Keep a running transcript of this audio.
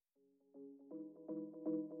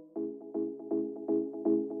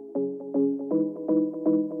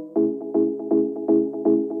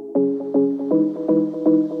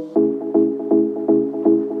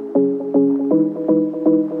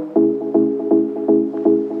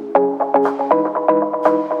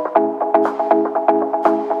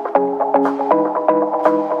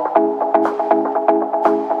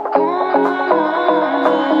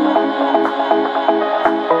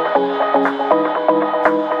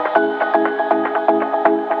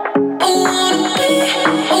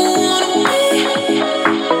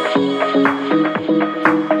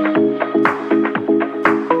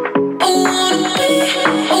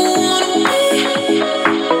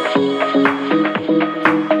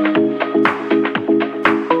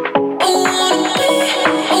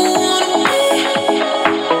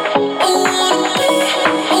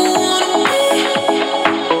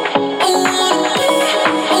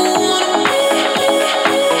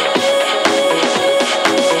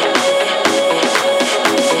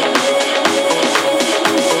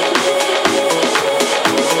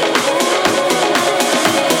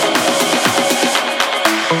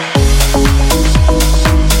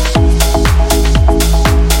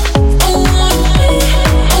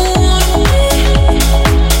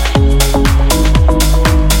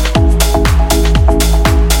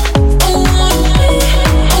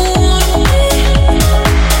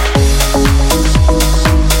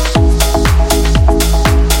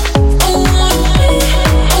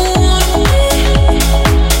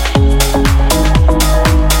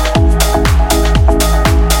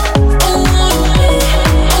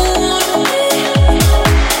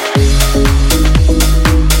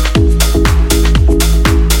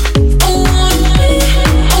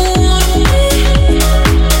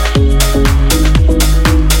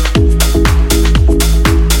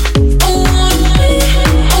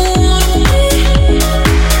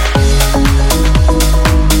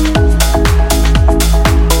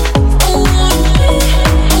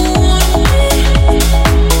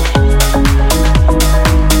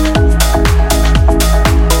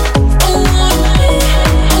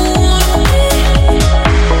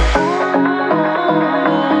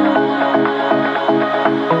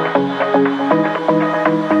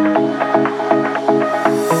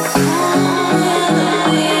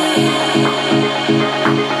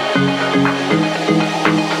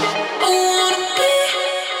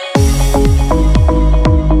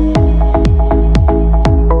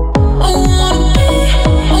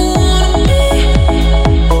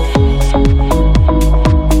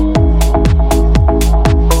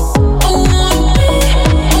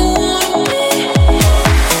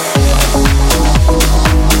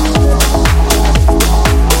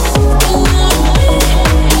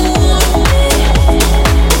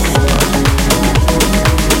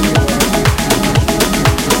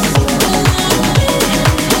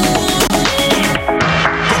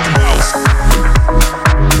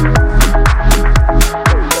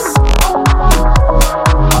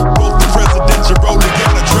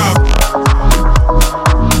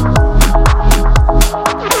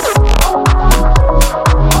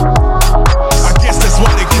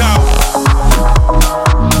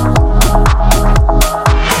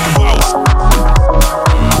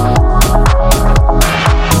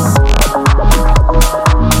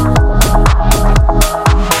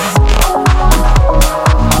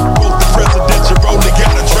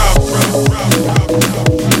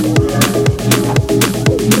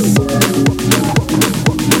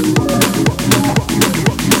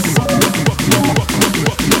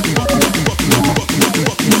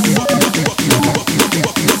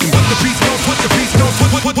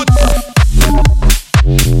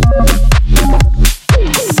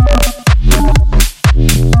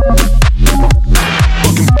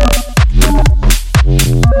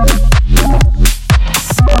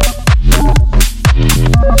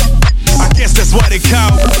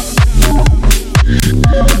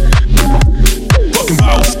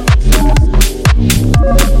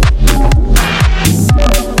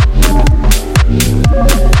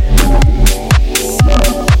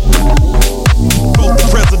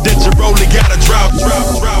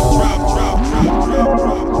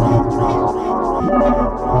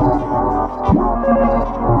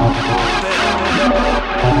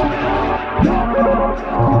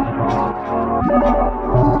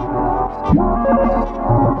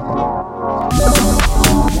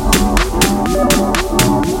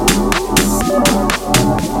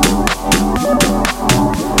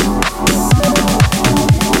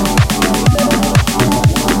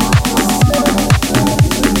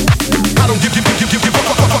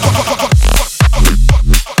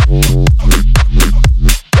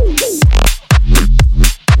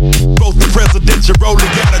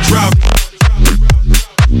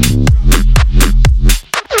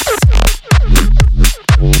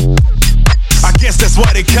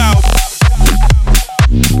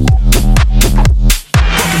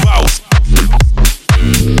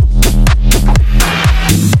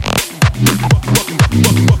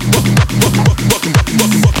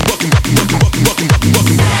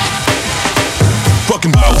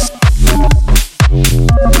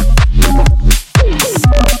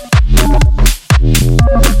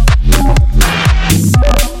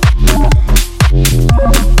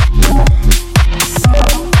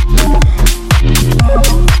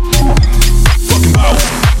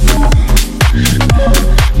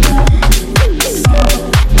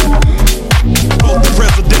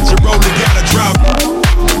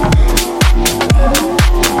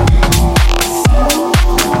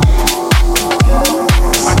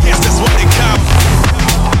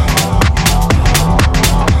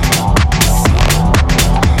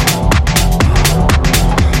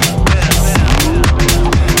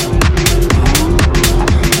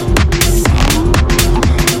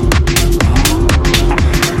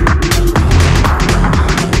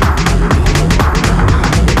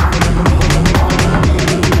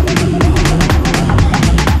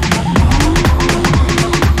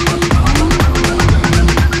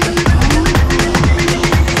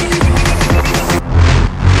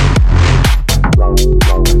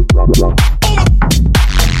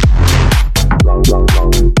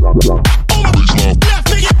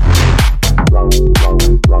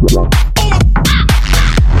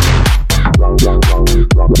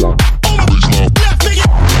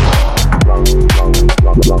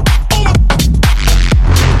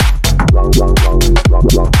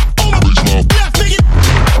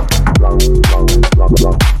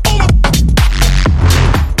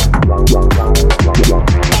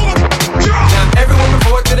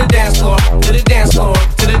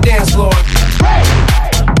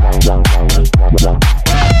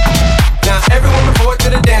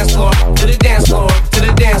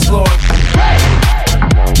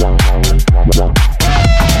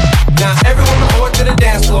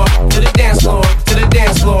dance floor, to the dance floor, to the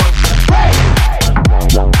dance floor.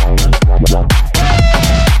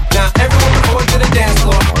 Now everyone report to the dance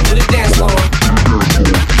floor, to the dance floor.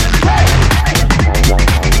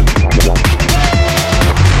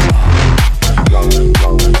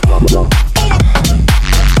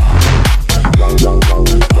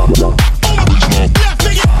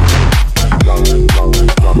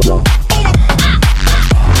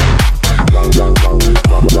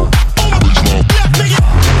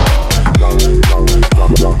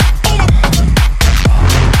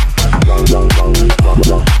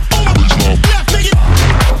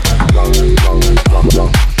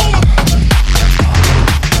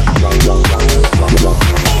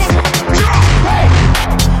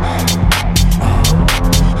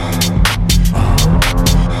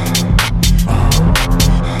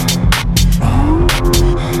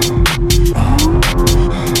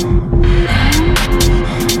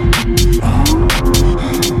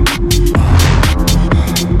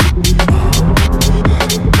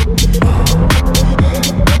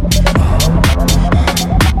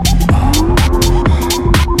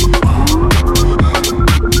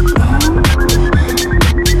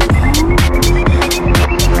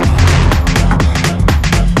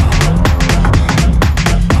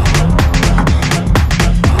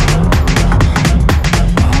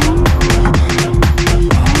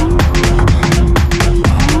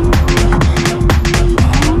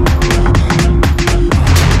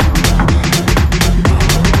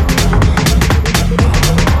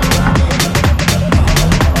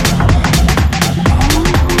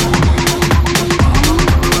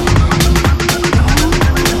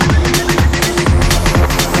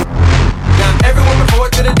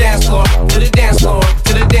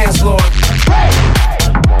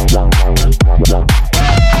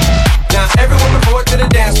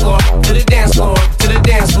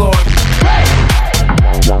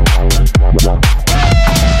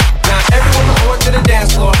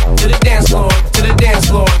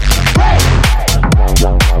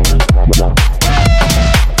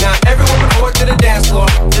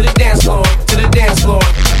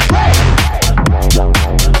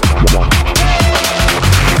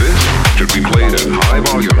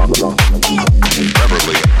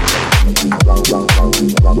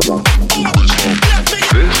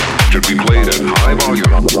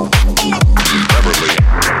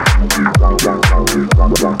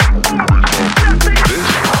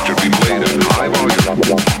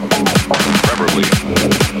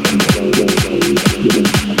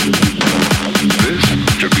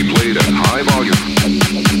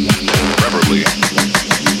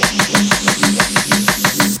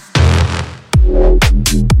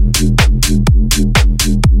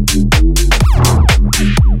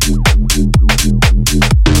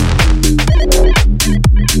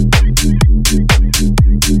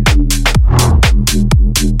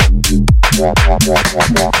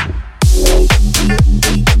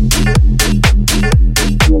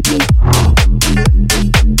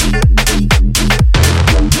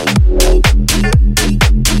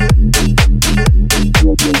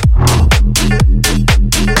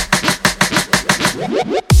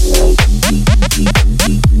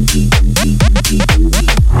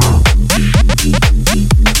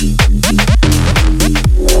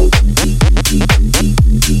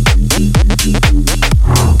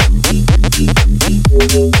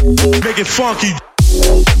 Funky.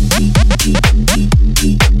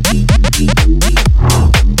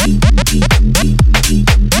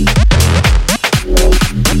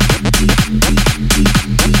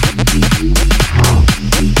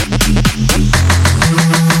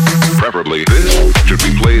 Preferably, this should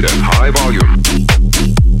be played at high volume.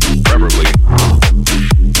 Preferably,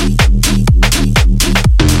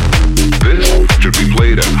 this should be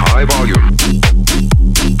played at high volume.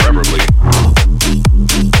 Preferably,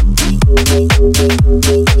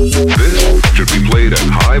 this should be played at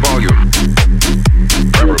high volume.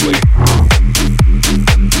 Preferably,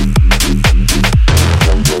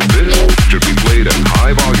 this should be played at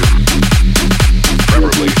high volume.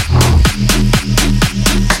 Preferably.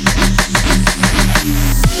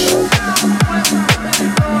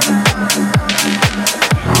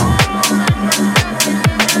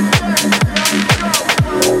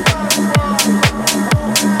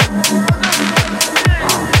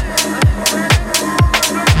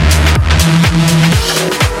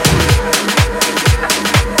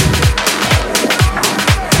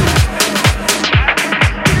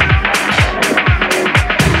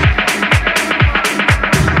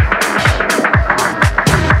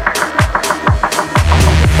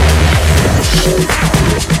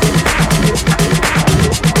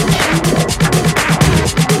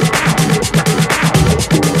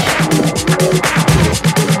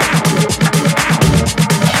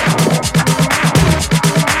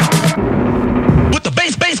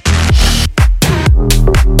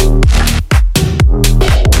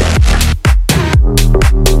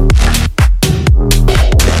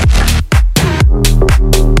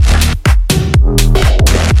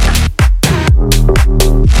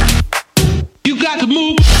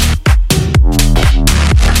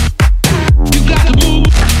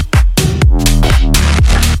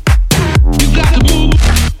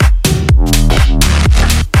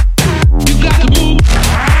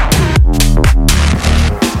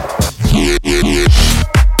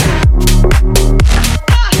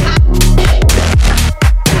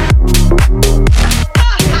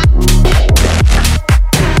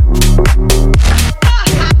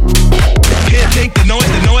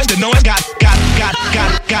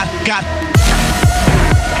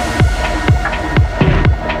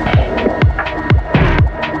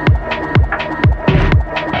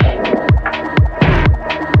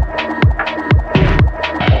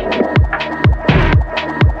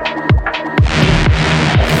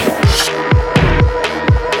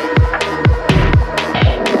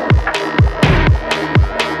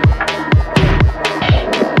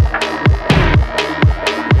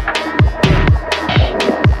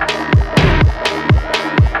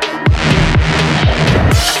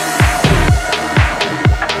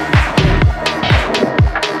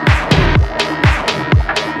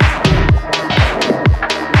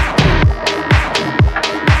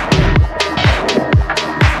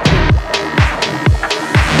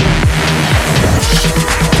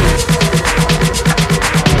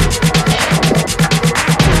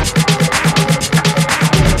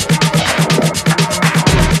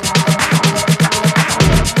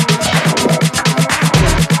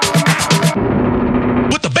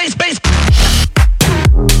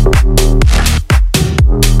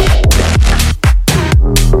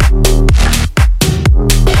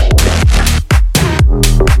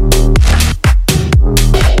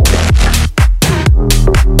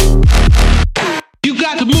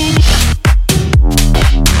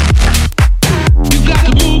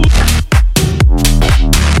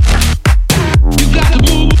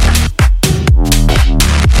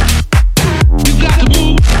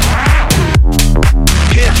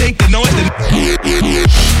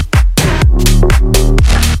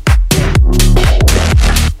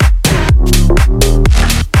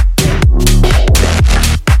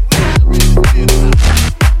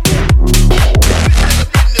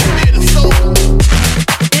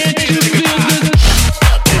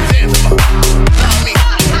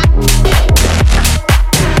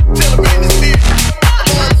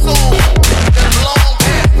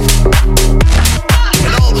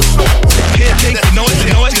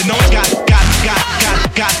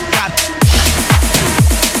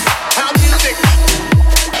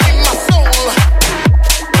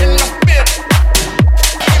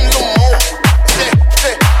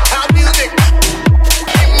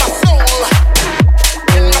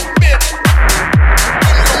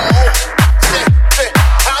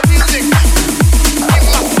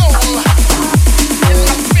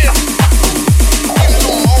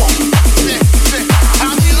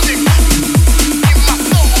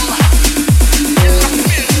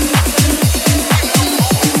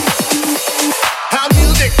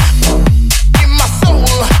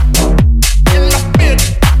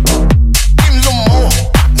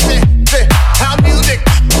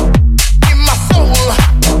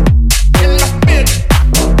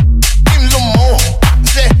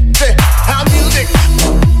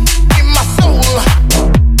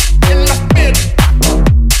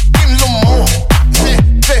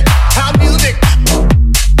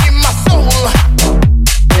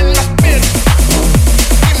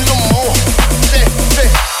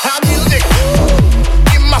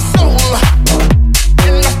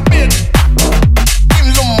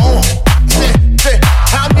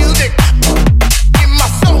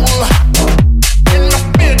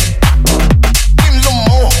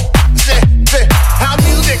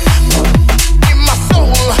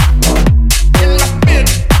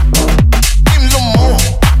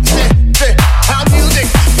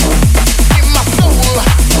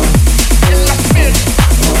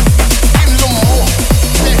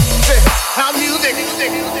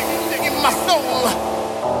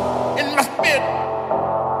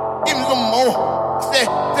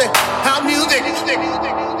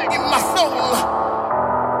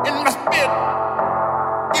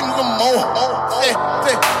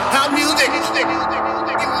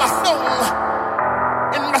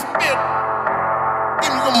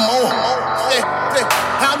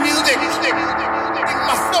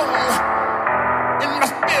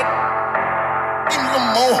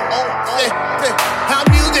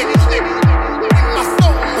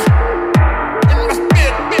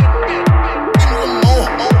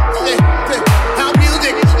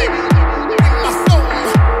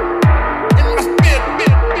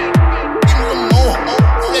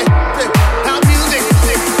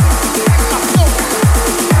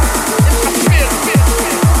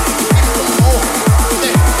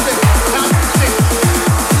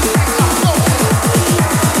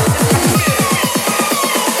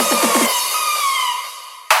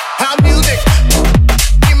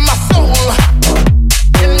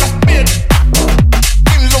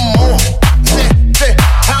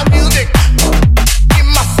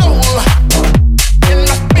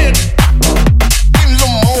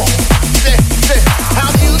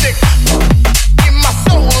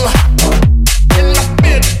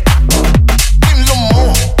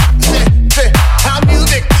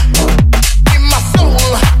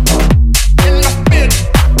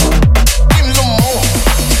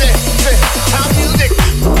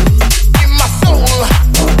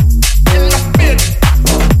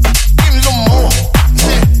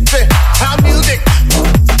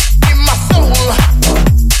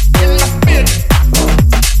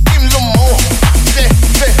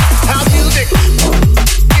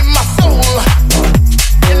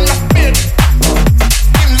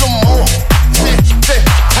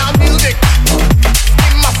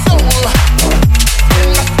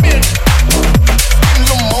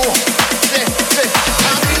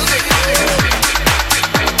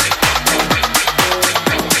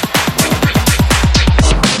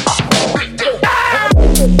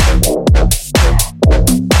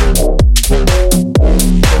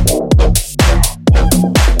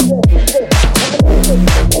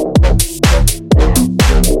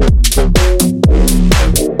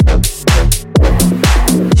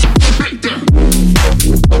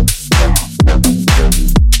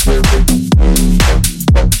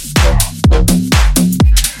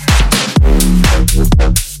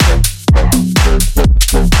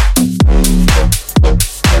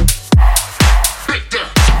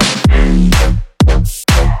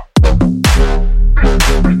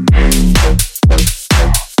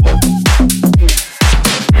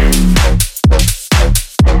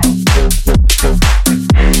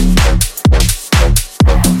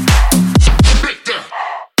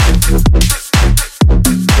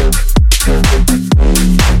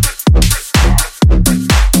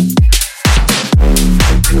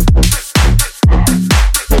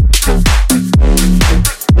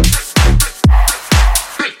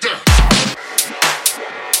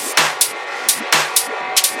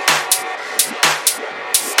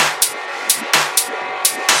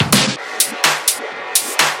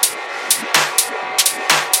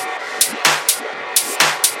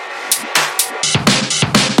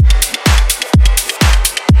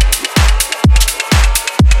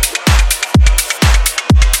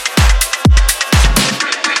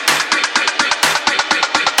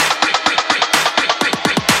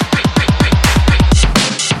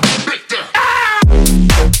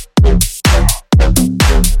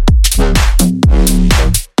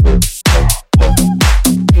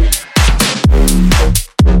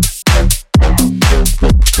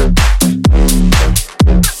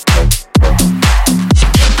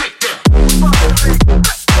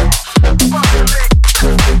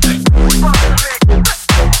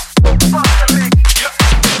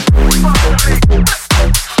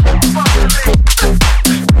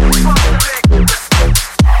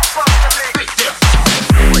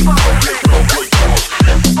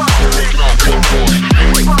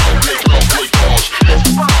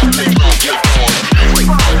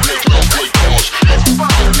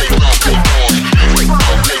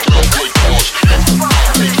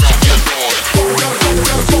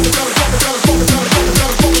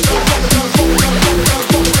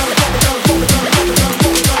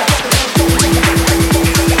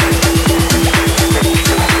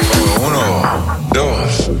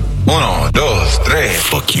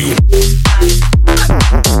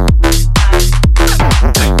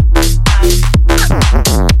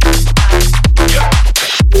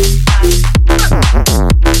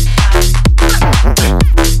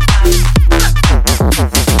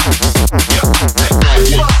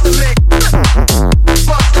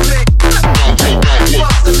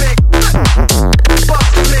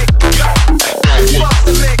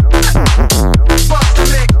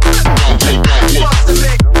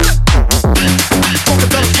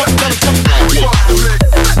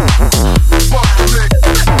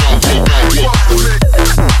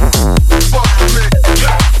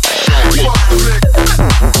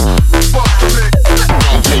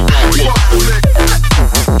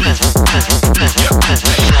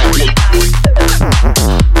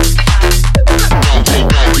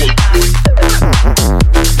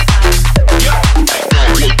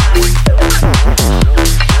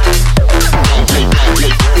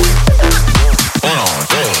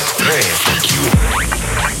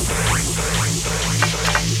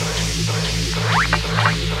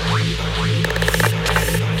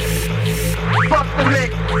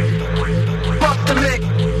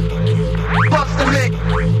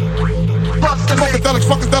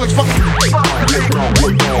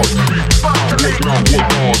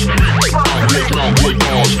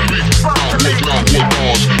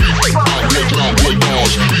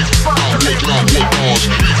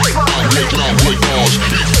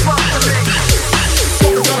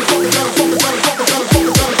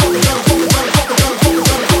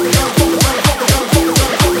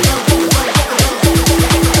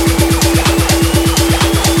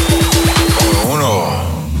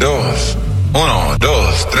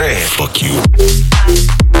 3. Fuck you.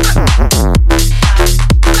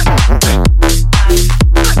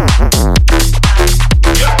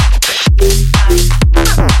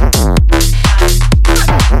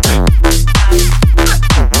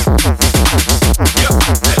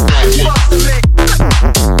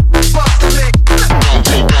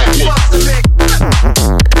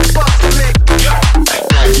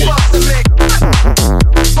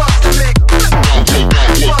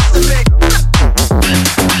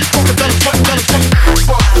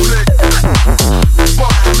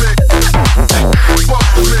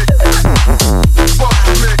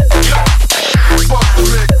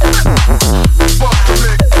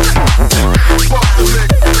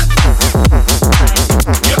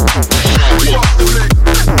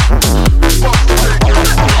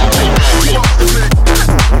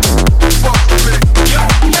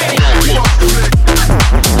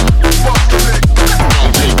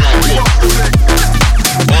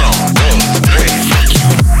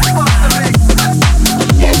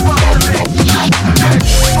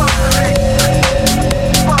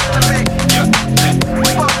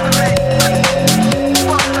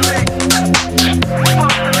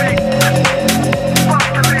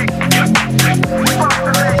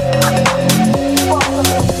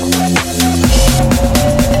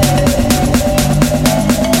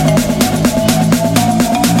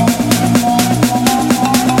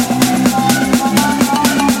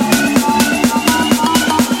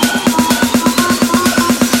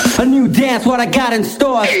 That's what I got in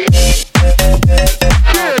store.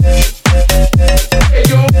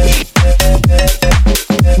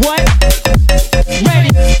 What? Ready?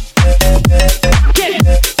 Get it.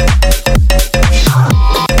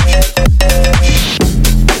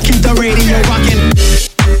 Keep the radio rocking.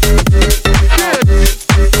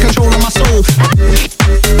 Control of my soul.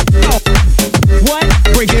 What?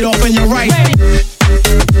 Break it off and you're right. Ready?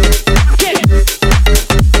 Get it.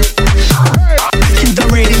 Keep the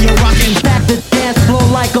radio rocking. Back the dance floor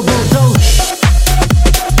like a bulldozer.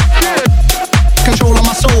 Control of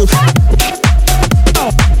my soul.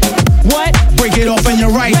 What? Break it off and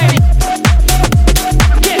you're right. Ready?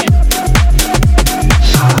 Get it.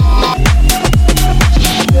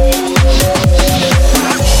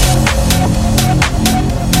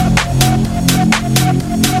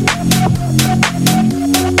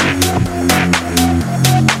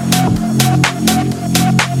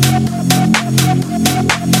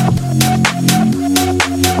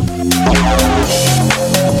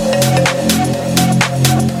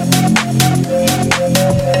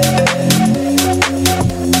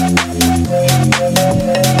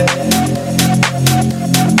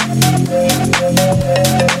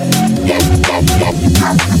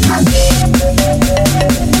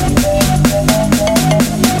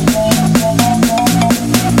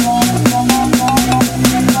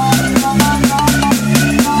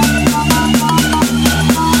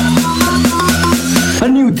 A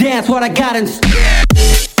new dance, what I got in store.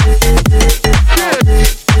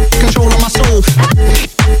 Control of my soul.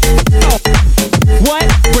 What?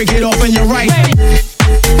 Break it off and you're right. Ready?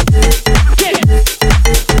 Get it.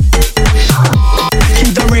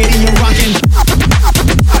 Keep the radio rocking.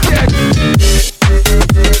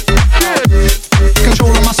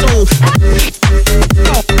 Control of my soul.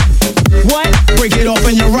 What? Break it off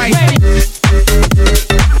and you're right. Ready?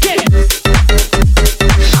 Get it.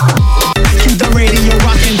 Keep the radio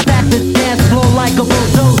rocking. Back the dance floor like a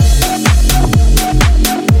bulldozer.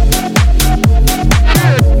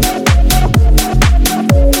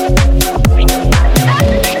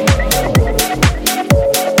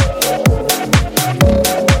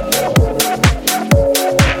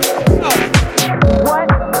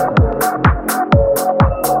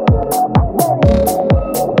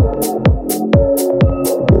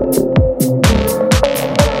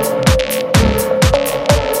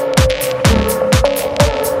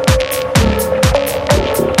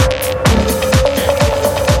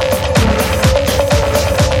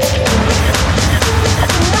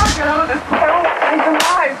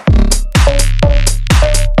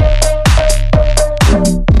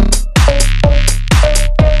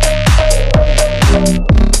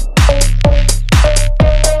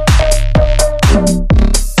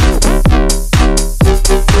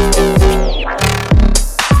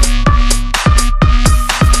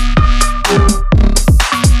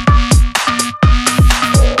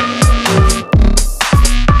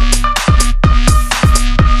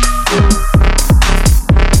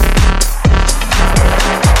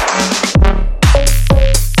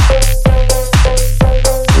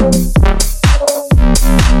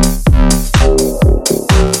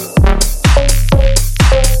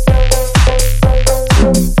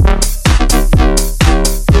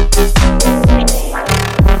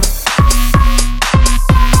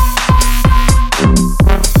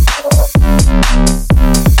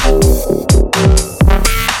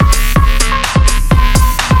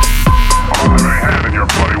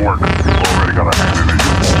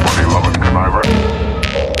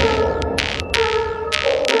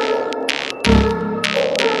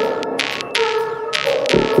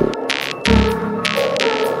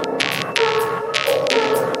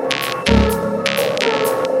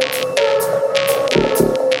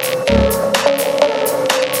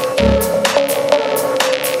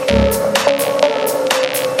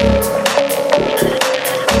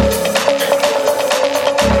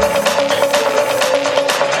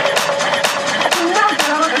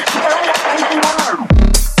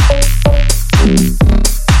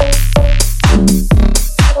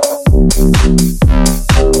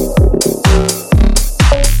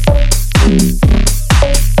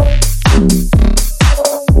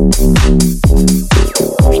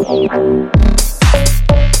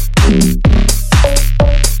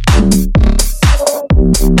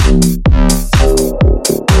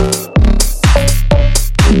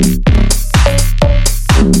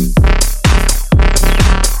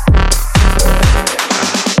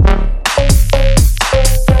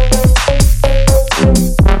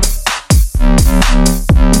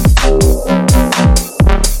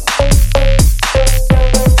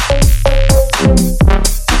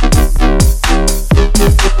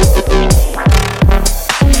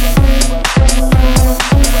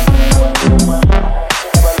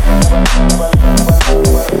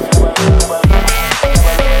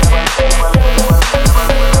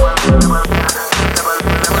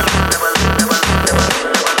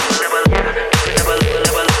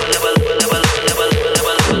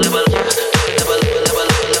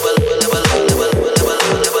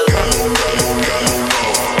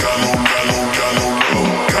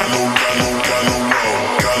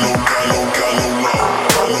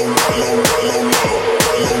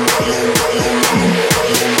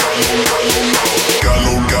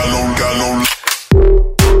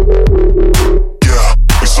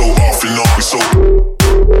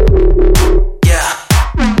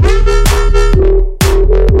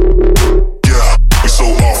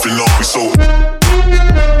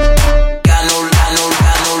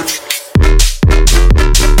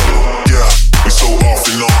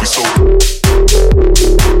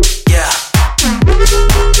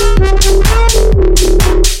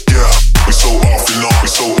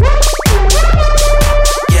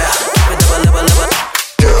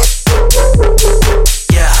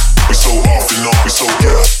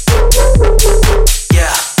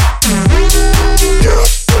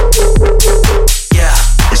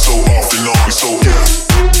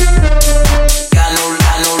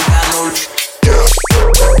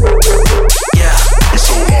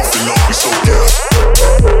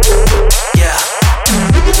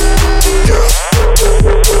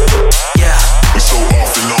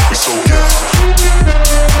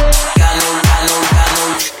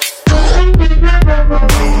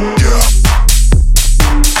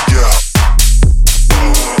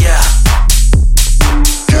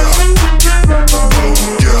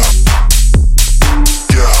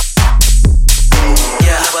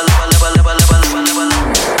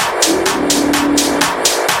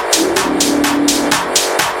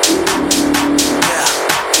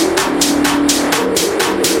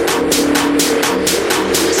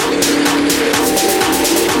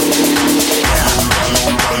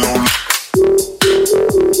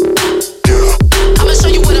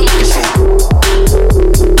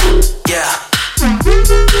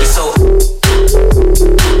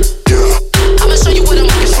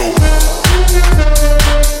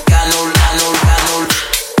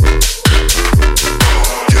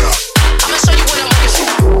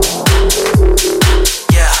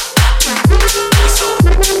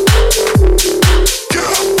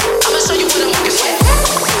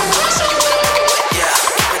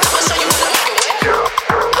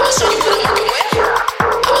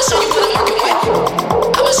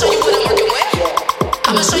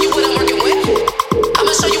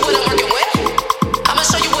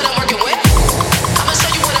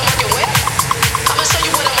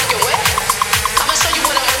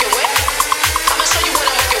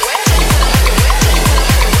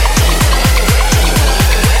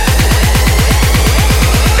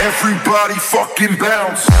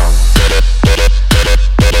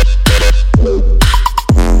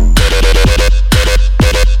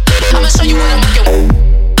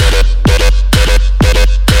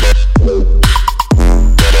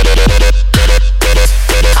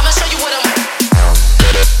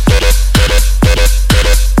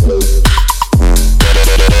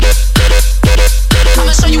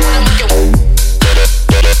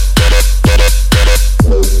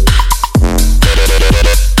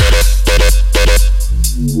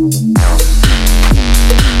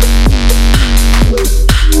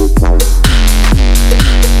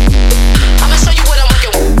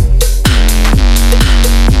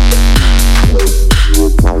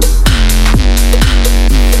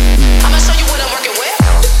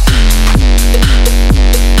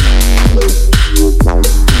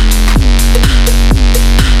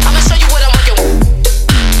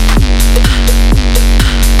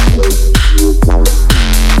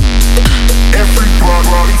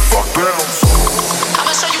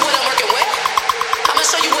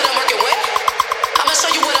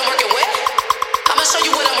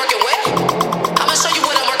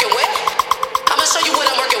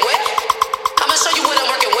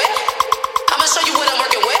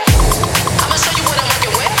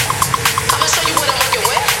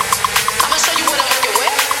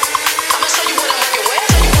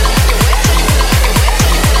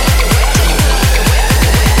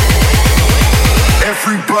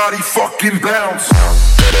 fucking bounce.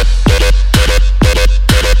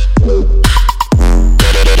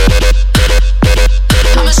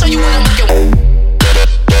 I'ma show you what I'm working with.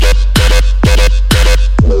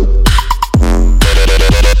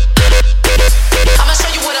 I'ma show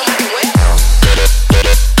you what I'm working with.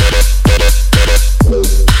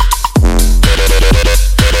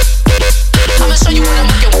 I'ma show you what I'm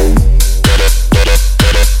working with.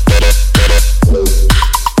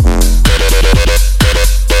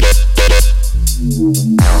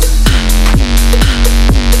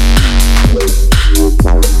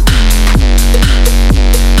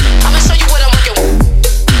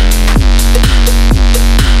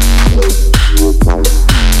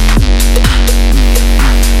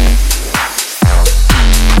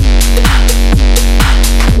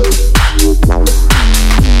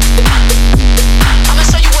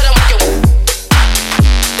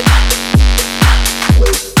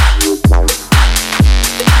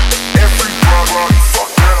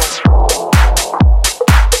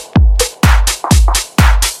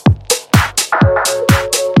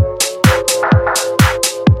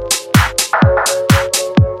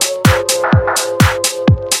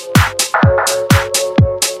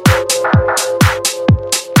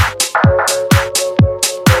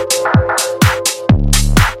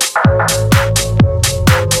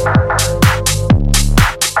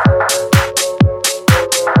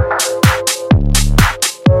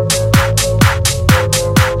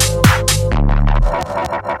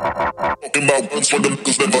 For them,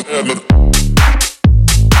 cause never had none.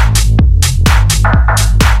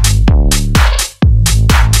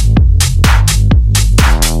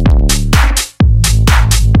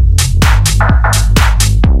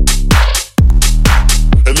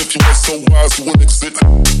 And if you were so wise, you would exit.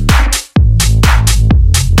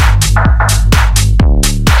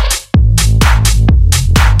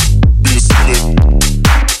 Be a cynic.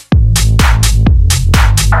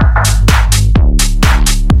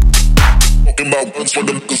 About ones for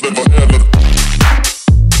them, cause never had none.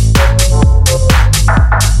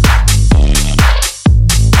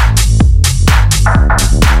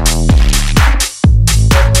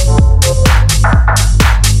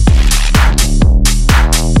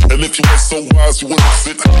 And if you were so wise, you wouldn't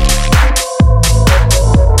sit.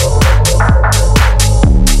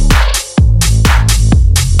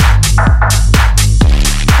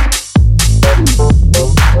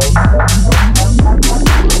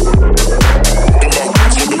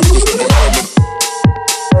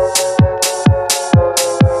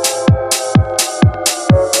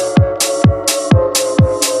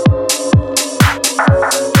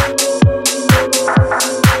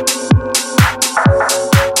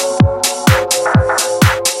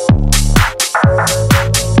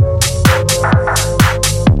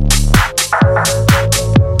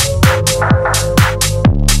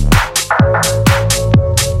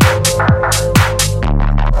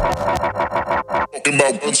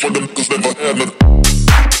 About ones for them, cause never had none.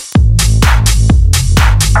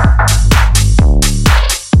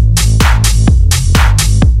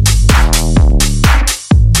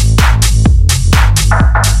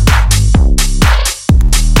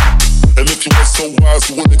 And if you were so wise,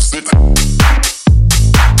 you would exit.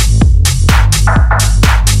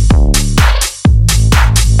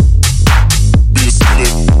 Be a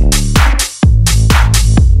cynic.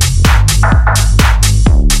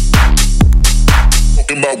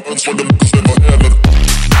 About ones for them, cause never had none.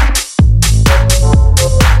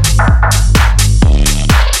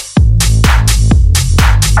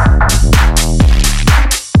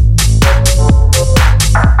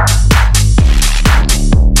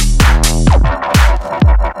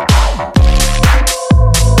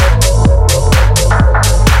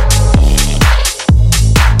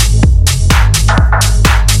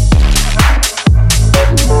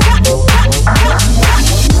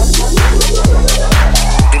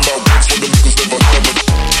 About ones for them, cause never had none.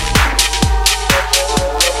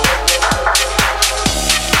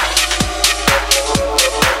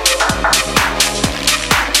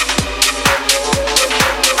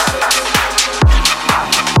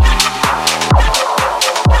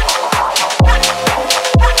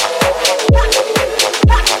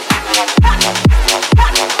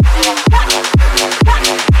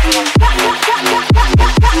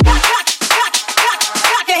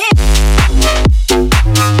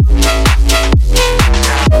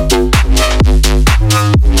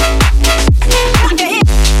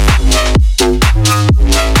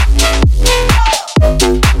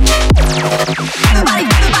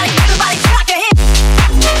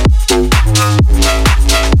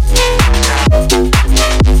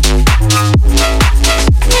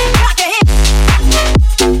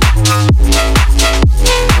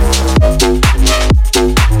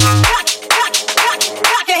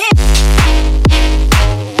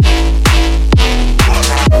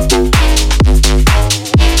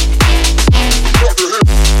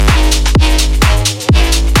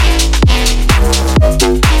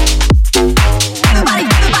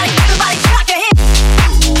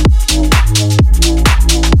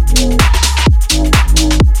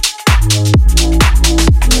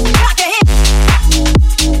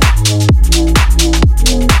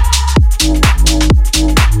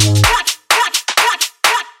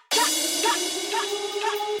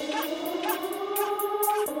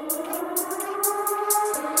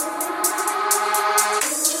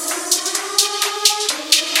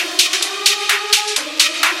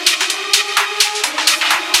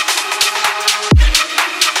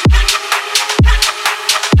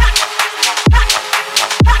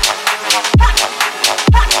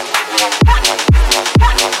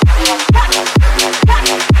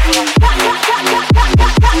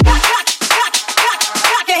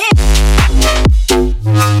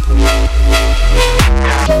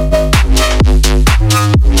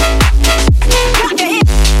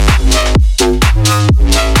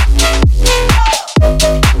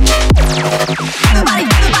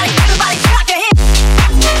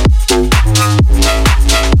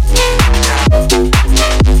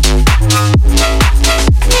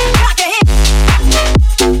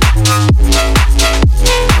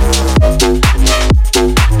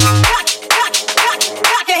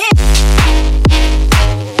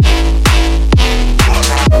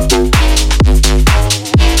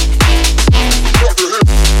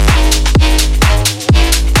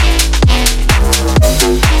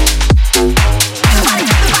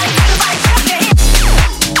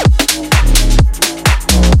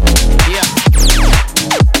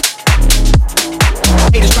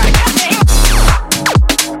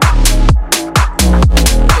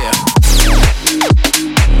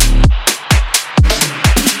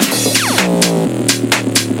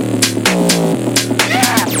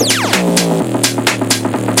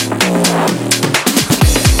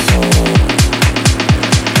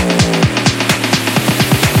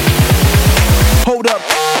 Hold up.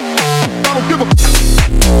 I don't give a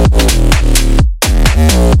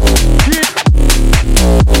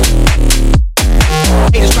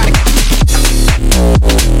haters try to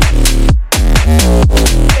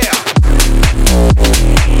yeah.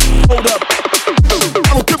 Hold up. I don't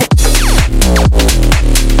give a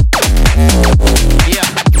yeah.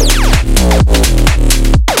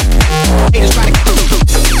 Haters try to yeah.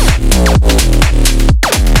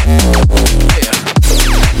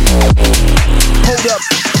 Hold up.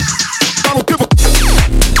 I don't give a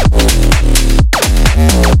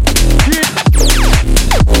yeah.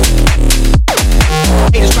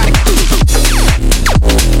 Haters try to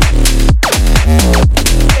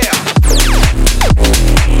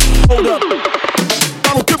yeah. Hold up.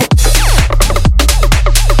 I don't give a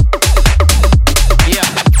yeah.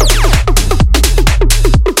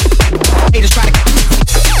 Haters try to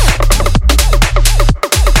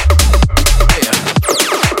yeah.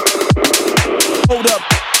 Hold up.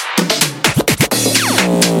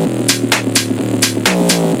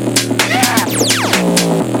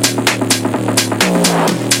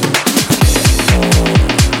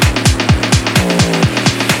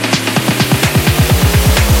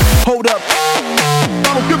 Hold up.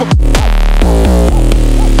 I don't give a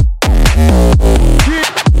yeah.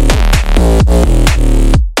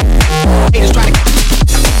 Haters try to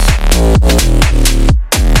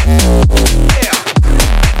yeah.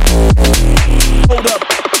 Hold up. I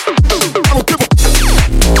don't give a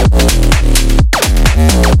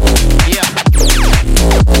yeah.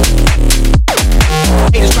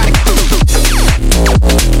 Haters try to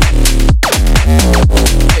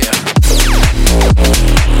yeah.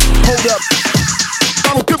 Hold up. I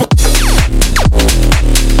don't give a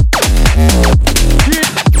yeah.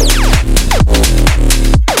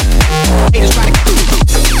 Haters try to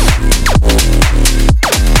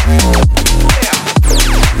yeah.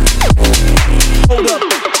 Hold up.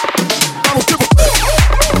 I don't give a yeah.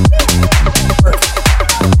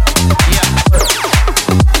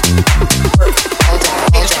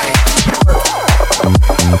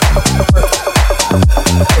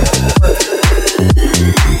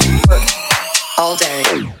 All day,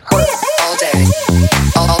 work all day,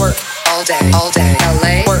 all work all day,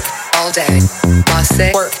 LA, work all day,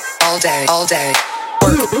 Marseille, work all day, work all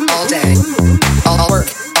day, all work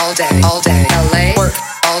all day, LA, work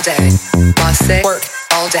all day, Marseille, work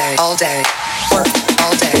all day, work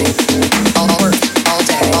all day, all work all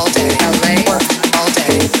day, LA, work all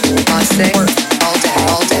day, Marseille, work all day,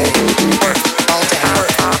 work all day, work all day,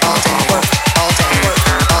 work all day,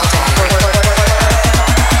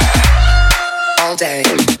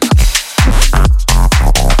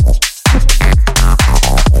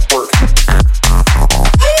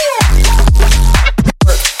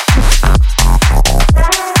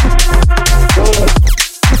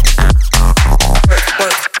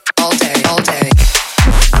 work all day, all day.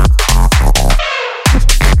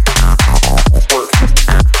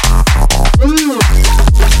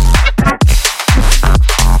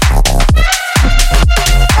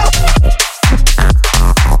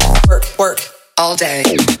 Work all day,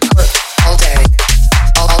 work all day,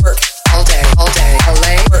 all work all day,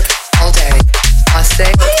 LA, work all day,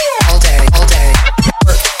 Marseille, work all day, work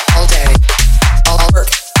all day, all work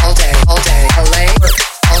all day, LA, work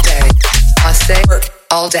all day, Marseille, work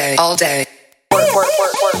all day, work, work,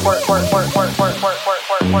 work, work, work, work, work, work,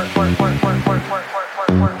 work, work, work, work, work,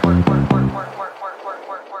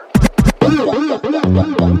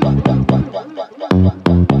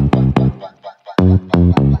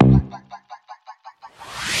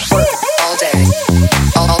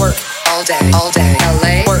 all day,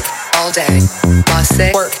 LA, work all day,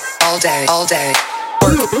 Marseille, work all day,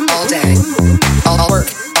 work all day, all work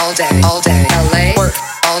all day, LA, work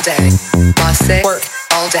all day, Marseille, work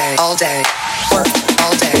all day, work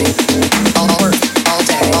all day, all work all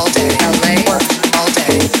day, LA, work all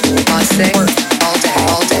day, Marseille, work all day,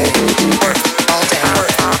 work all day, work all day, work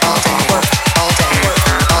all day,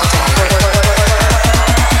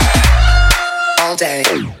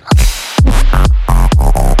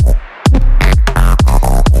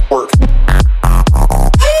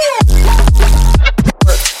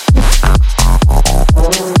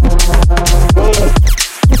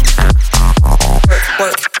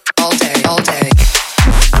 work all day, all day.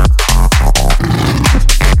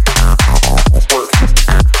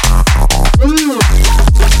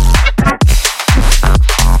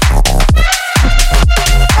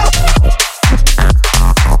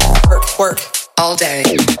 Work all day,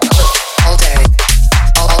 all day,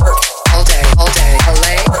 all work all day,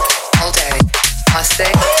 LA, work all day,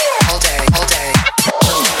 Marseille, all day, all day,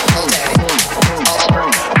 all day, all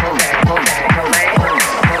work all day, LA, work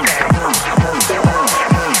all day,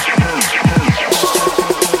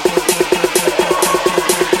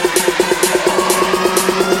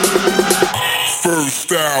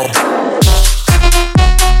 style.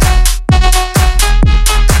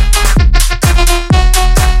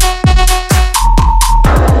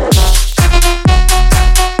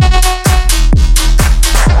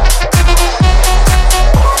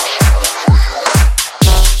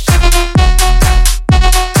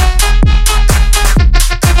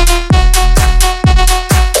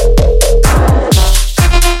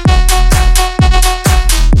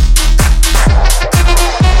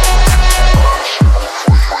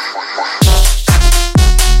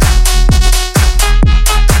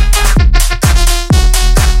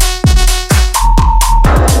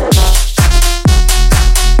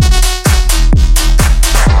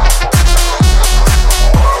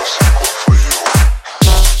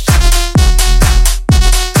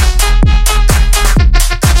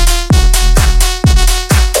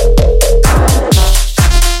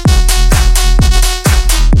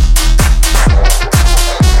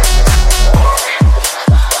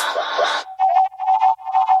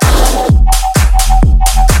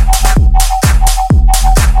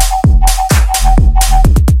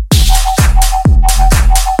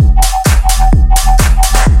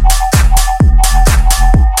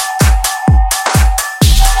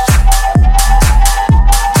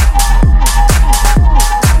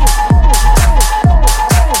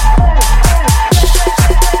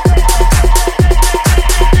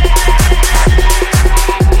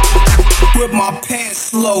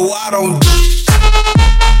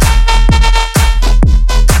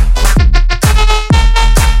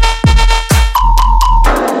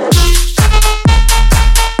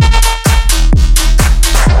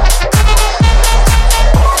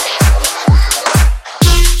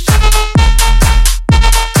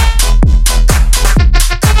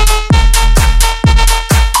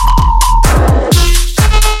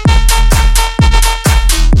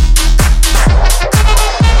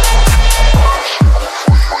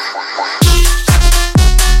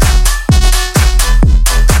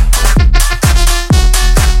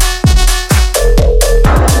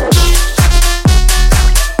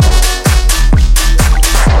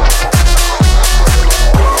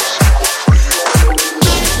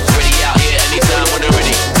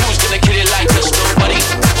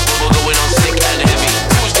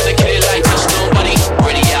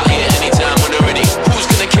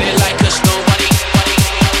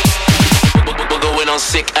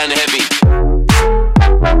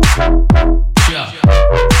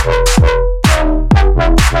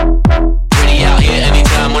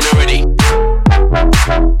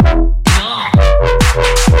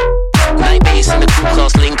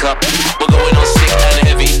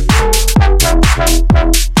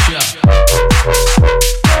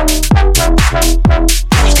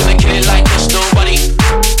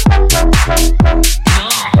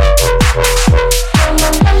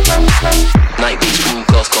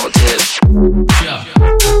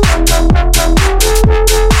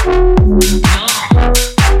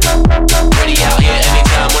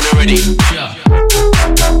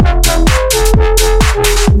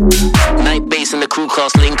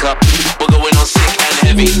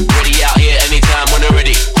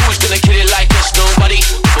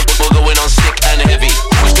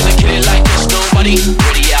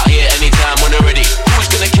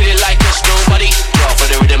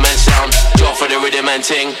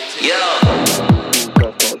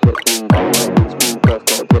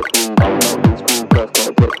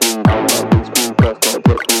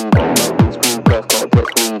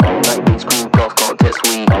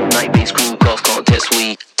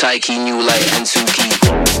 Taiki, New Light, and Suki.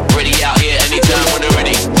 Ready out here anytime when they're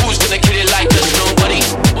ready. Who's gonna kill it like us? Nobody.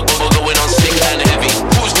 We're going on sick and heavy.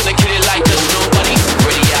 Who's gonna kill it like us? Nobody.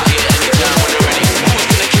 Ready out here anytime when they're ready. Who's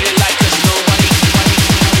gonna kill it like us? Nobody.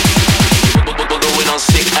 We're going on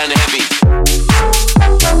sick and heavy.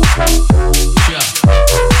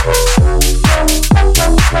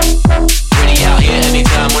 Ready out here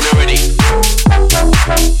anytime when they're ready.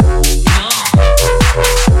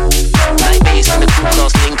 Night bass and the crew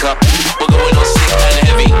class link up. We're going on sick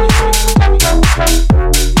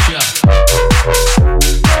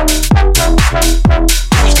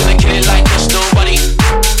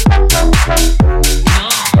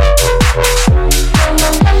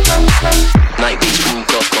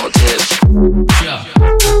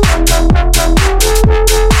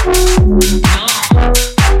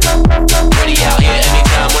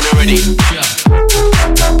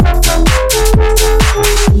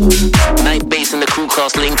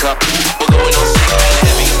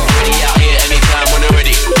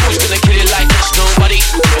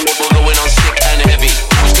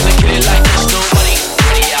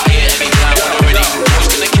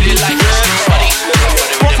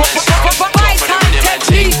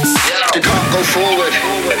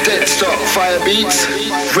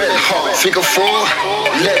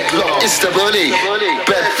It's the bully,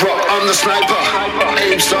 bedrock, I'm the sniper.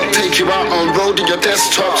 Aim stock, take you out on road in your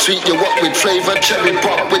desktop. Sweet you up with flavor, cherry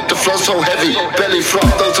pop with the flow so heavy. Belly flop,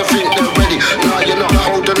 those who think they're ready. Now you're not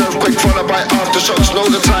holding earthquake, followed by aftershocks. Know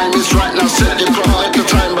the time is right now, set your clock like the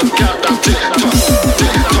time of countdown. Tick tock, tick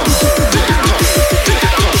tock, tick tock, tick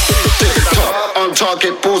tock, tick tock. On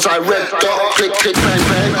target, bullseye, red dot. Click, click, bang,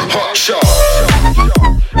 bang, hot shot.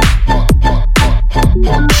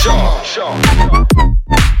 Shot, shot.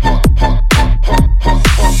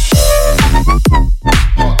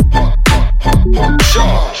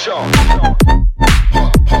 Sure, sure.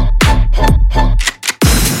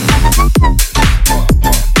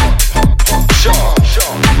 Sure,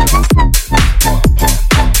 sure.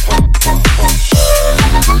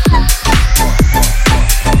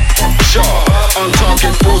 Sure, on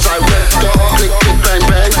target, bullseye, red dot. Click, click, bang,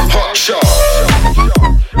 bang, hot shot.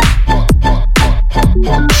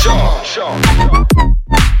 Sure, sure.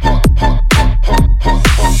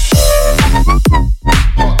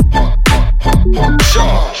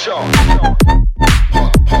 Sure, sure.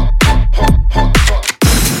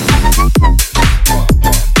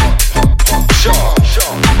 Sure,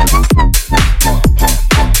 sure.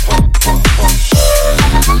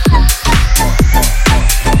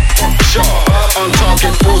 Sure, on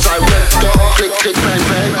target, bullseye, red dot. Click, click, bang,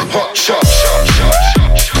 bang, hot shot. Sure, sure,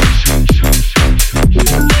 sure, sure, sure,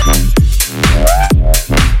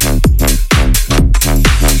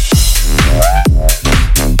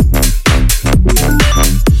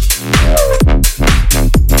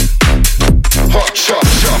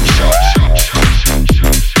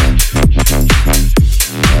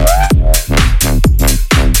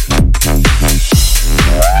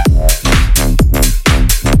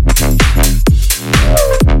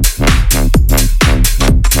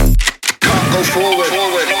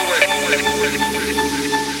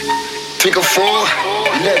 Figure four,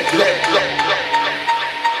 leg,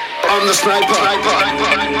 I'm the sniper.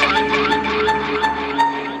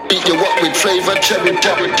 Beat you up with flavor, cherry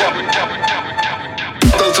pop.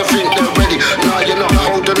 Those who think they're ready. Now you're not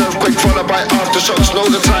holding earthquake, followed by aftershocks. Know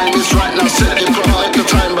the time is right now, set your clock like the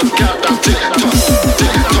time of countdown. Tick tock,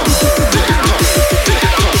 tick tock, tick tock, tick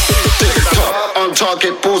tock, tick tock. On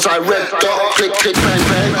target, bullseye, red dot. Click, click, bang,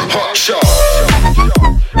 bang, hot shot.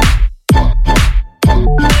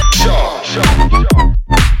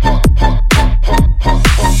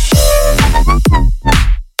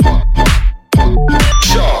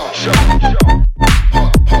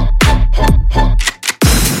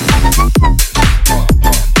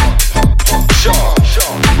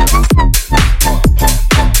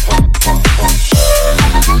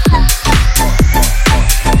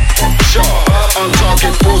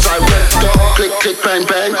 Click, bang,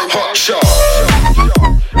 bang, hot shot.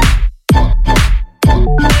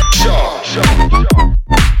 Shot, shot.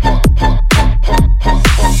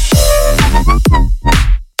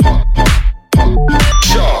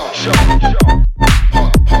 Shot, shot.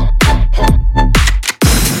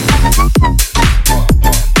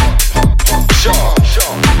 Shot,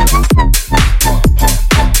 shot.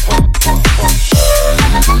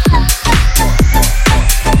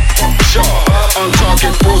 Shot, on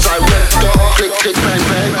target, bullseye, red dot. Click, click, bang,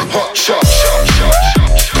 bang, hot shot, shot, shot,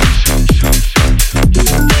 shot, shot, shot,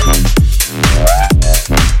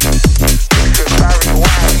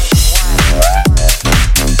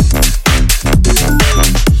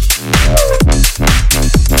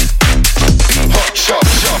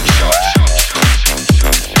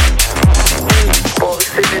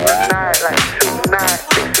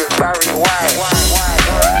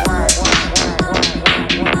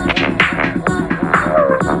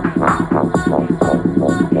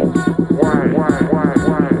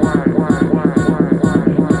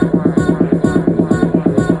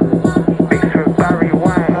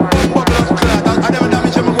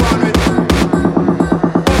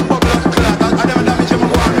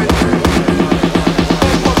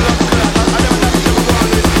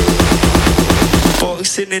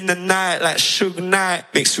 in the night like Suge Knight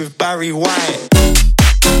mixed with Barry White.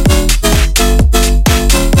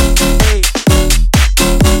 Hey.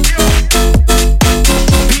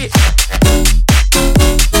 Beat.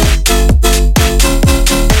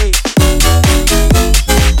 Hey.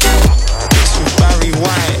 Mixed with Barry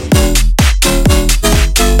White.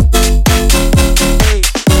 Hey.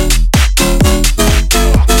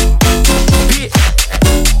 Beat.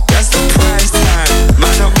 That's the prize time.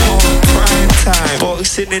 Man, I'm on prime time.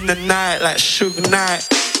 Boxing in the night like Suge Knight.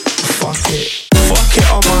 Fuck it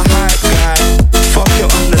on my hype guy. Fuck it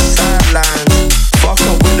on the sidelines. Fuck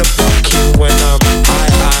it with the bucket when I'm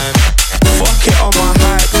high. Fuck it on my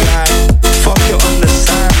hype guy. Fuck it on the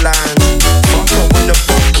sidelines. Fuck it with the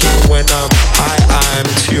bucket when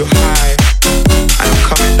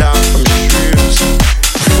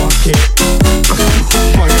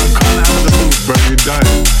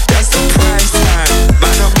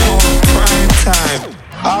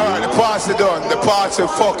party done. The party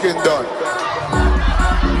fucking done.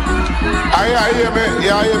 You hear me?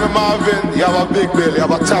 You hear me, Marvin? You have a big bill, you have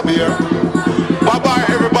a tab here. Bye-bye,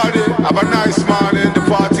 everybody. Have a nice morning. The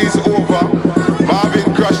party's over.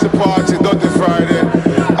 Marvin crashed the party, done the Friday.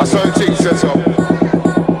 I saw the thing set up.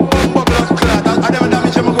 Bubble up clad, I never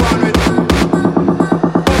damage him, go on with.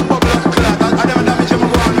 Bubble up clad, I never damage him, go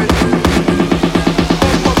on with.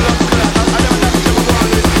 Bubble up clad, I never damage him, go on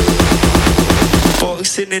with.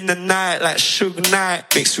 Boxing in the night like Suge Knight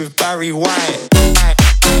mixed with Barry White.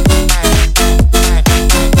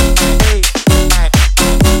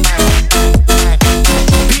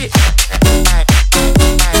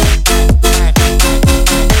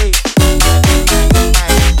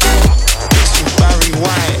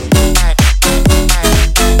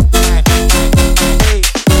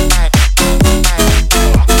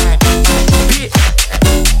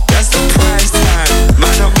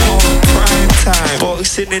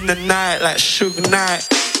 In the night like Suge Knight.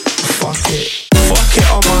 Fuck it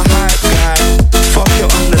on my hype guy. Fuck it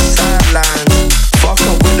on the sidelines. Fuck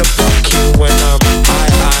it with the bucket when I'm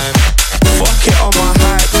high. Fuck it on my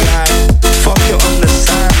hype guy. Fuck it on the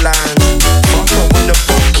sidelines. Fuck it with the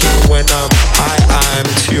bucket when I'm high. I'm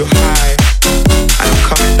too high. I'm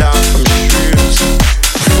coming down from shrooms.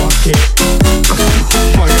 Fuck it.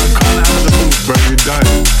 Oh, you can't have the food, bro. You're done.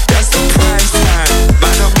 That's the prize time.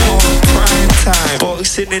 Man, I'm on prime time.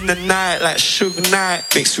 Boxing in the night like Suge Knight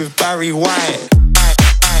mixed with Barry White.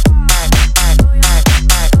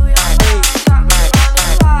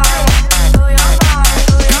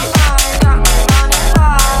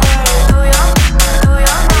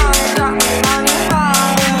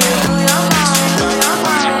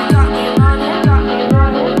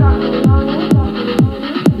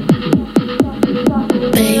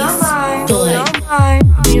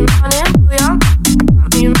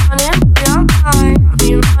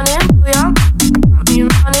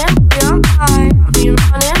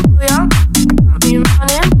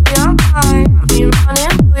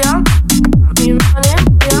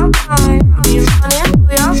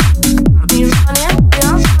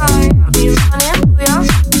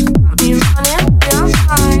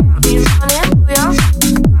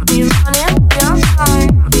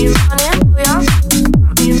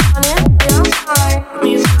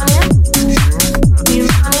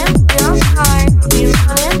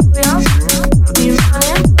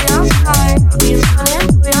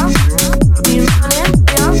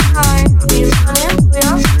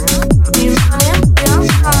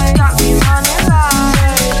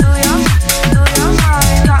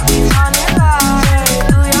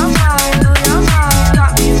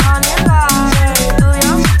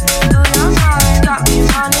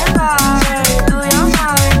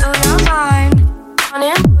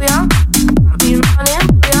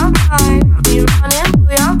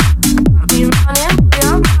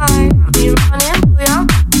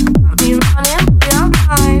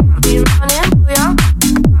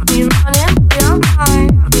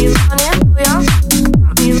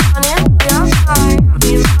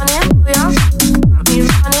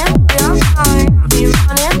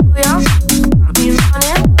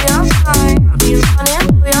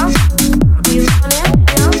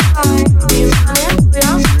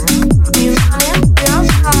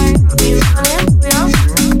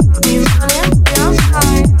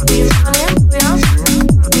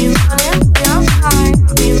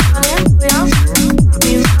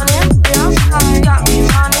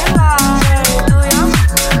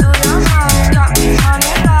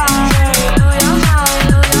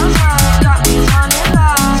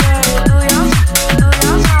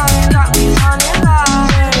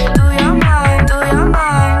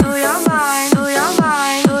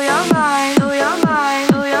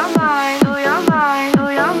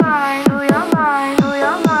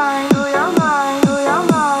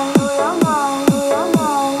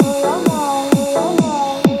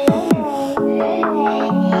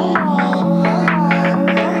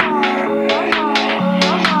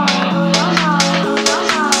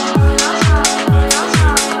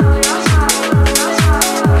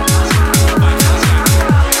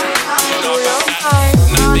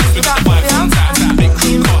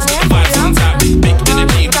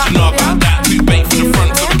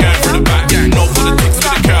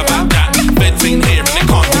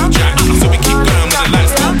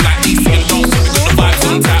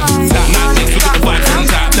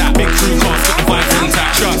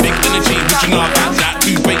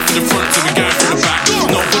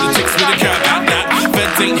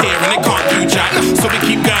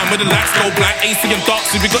 AC and dark,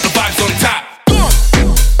 so we got the vibes on tap.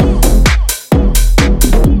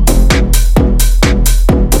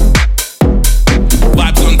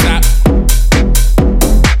 Vibes on tap.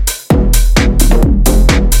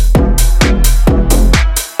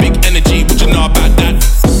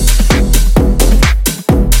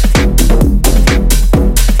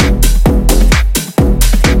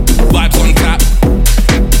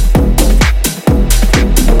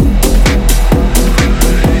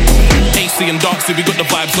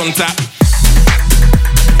 vibes on tap.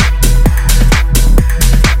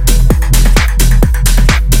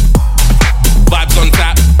 Vibes on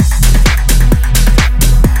tap.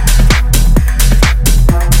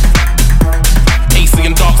 AC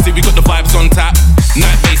and Darksy, we got the vibes on tap.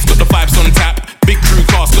 Night bass, got the vibes on tap. Big crew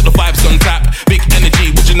cast, got the vibes on tap. Big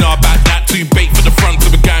energy, what you know about that? Too bait for the front, so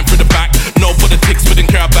we're going through the back. No politics, we didn't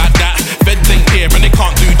care about that. Feds ain't here and they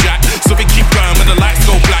can't do jack. So we keep going when the lights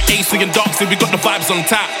go black. AC and Darksy, we got the vibes on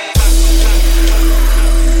tap.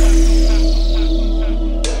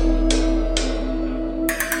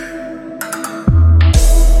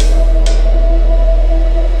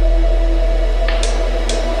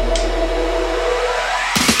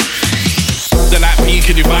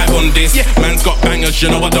 Can you vibe on this? Yeah. Man's got bangers, you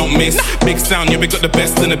know I don't miss. Big sound, yeah, we got the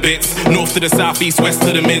best in the bits. North to the south, east, west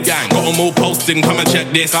to the mid. Got them all posting, come and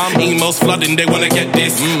check this. Emails flooding, they wanna get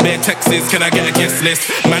this. Bare Texas, can I get a guest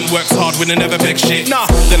list? Man works hard when they never beg shit. Nah,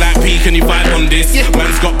 the light P, can you vibe on this? Yeah.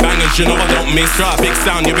 Man's got bangers, you know I don't miss. Big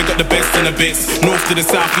sound, yeah, we got the best in the bits. North to the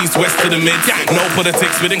south, east, west to the mid. No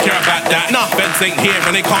politics, we didn't care about that. Nah, feds ain't here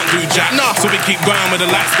and they can't do jack. Nah, so we keep going when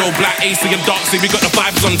the lights go black. AC and Darksy, we got the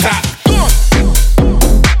vibes on tap.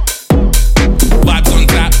 Vibes on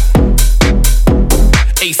tap.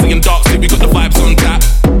 AC and Darksy, we got the vibes on tap.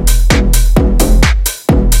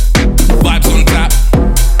 Vibes on tap.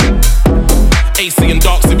 AC and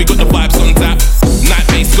Darksy, we got the vibes on tap. Night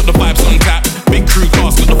bass, got the vibes on tap. Big crew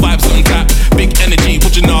cast, got the vibes on tap. Big energy,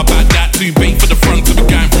 what you know about that? Too bait for the front, so we're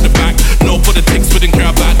going through the back. No politics, we didn't care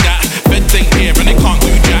about that. Feds ain't here and they can't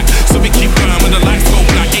do jack. So we keep going when the lights go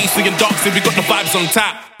black. AC and Darksy, we got the vibes on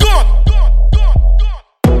tap.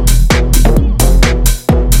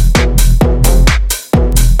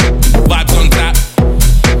 Vibes on tap.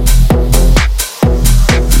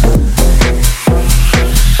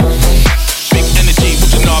 Big energy,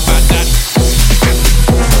 what you know about that?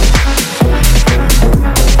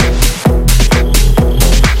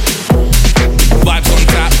 Vibes on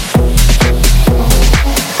tap.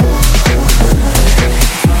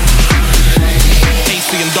 AC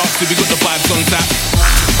and Darksy, we got the vibes on tap.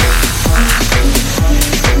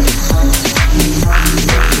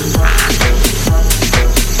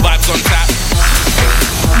 Vibes on tap.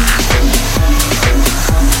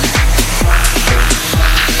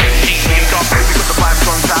 AC and Darksy, we got the vibes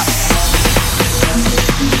on tap.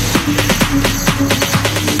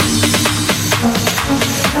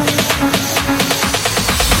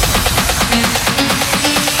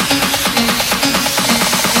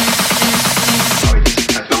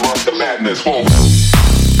 The madness.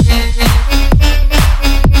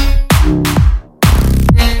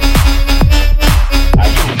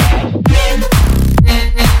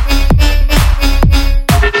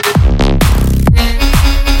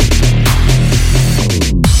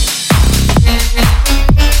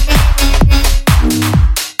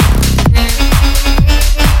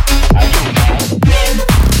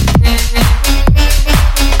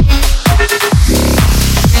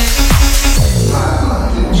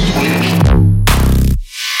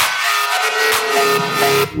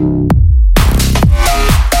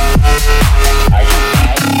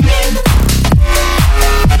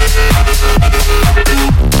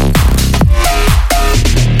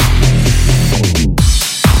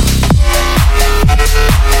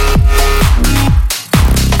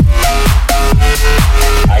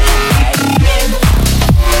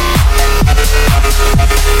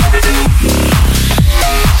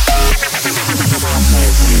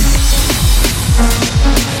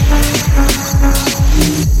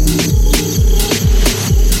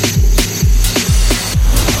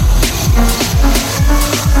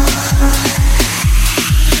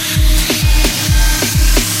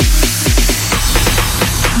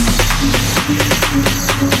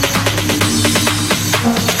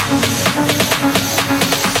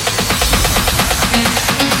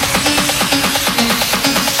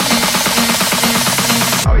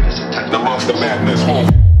 The madness.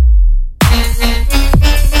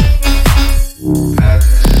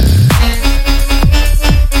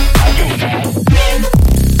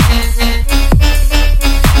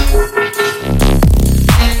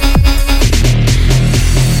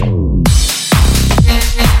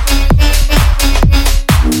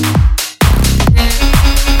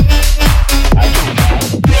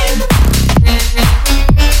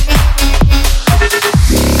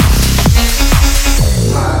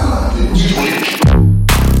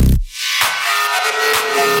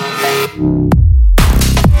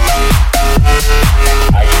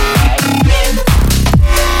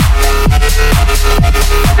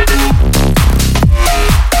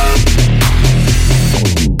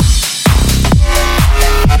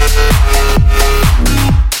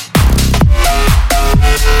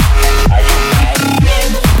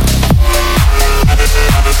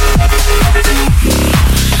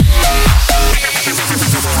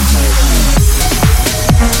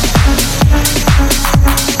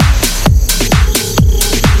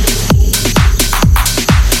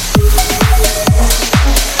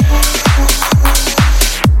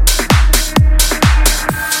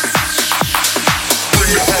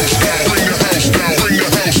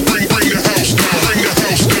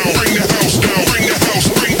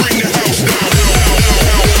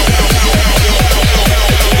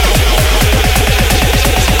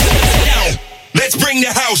 Let's bring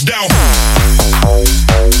the house down.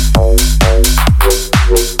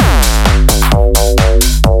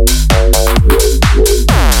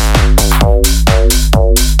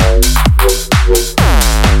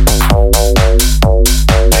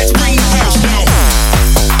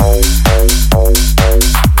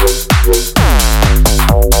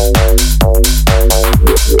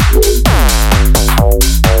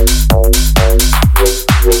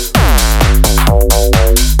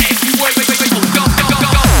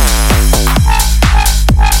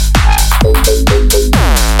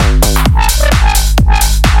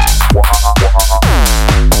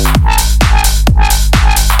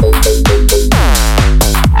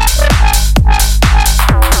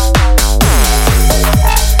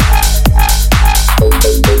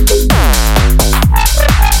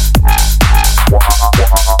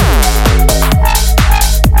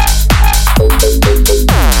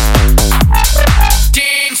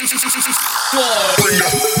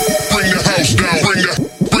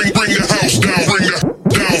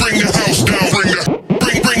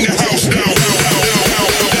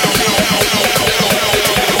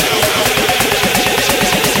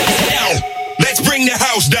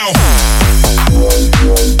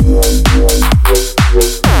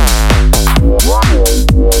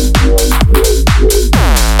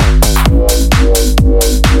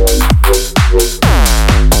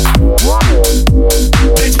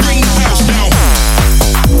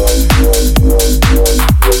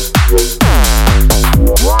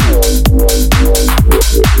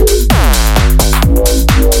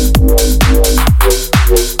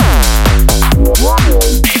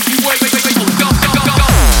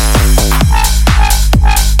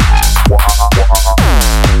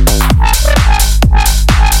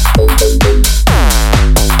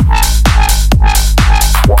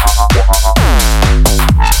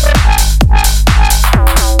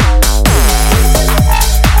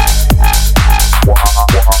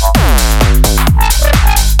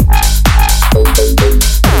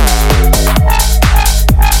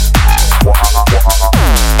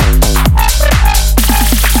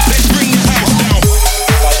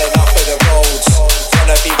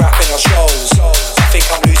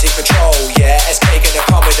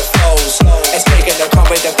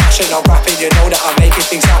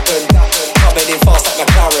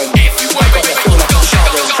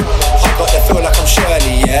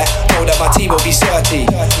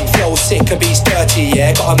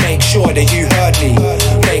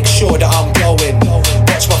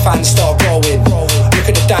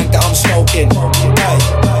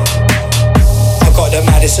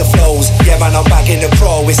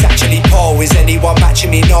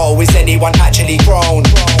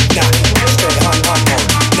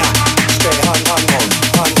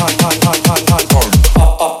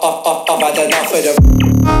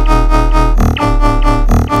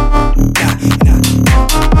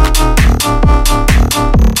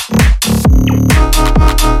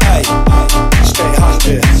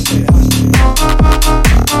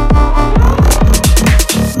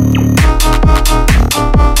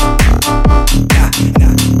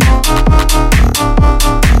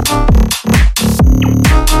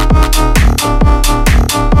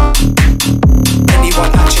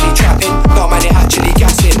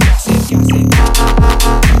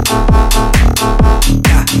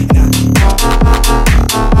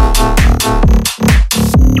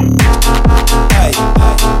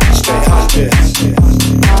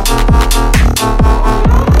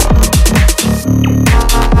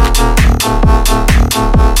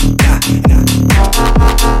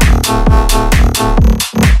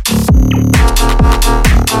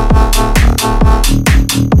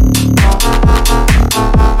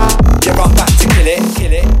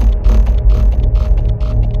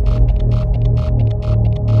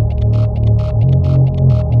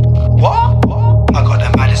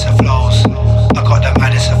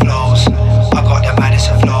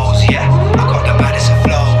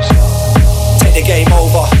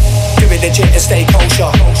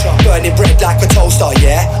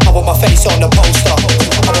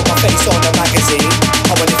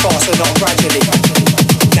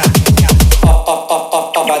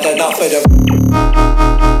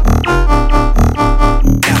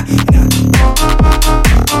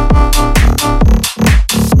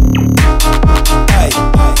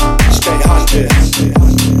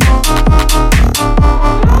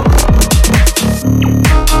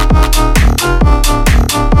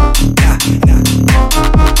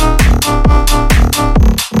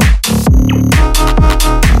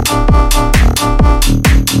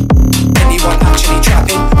 Anyone actually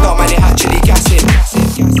trapping? Not many actually gassing.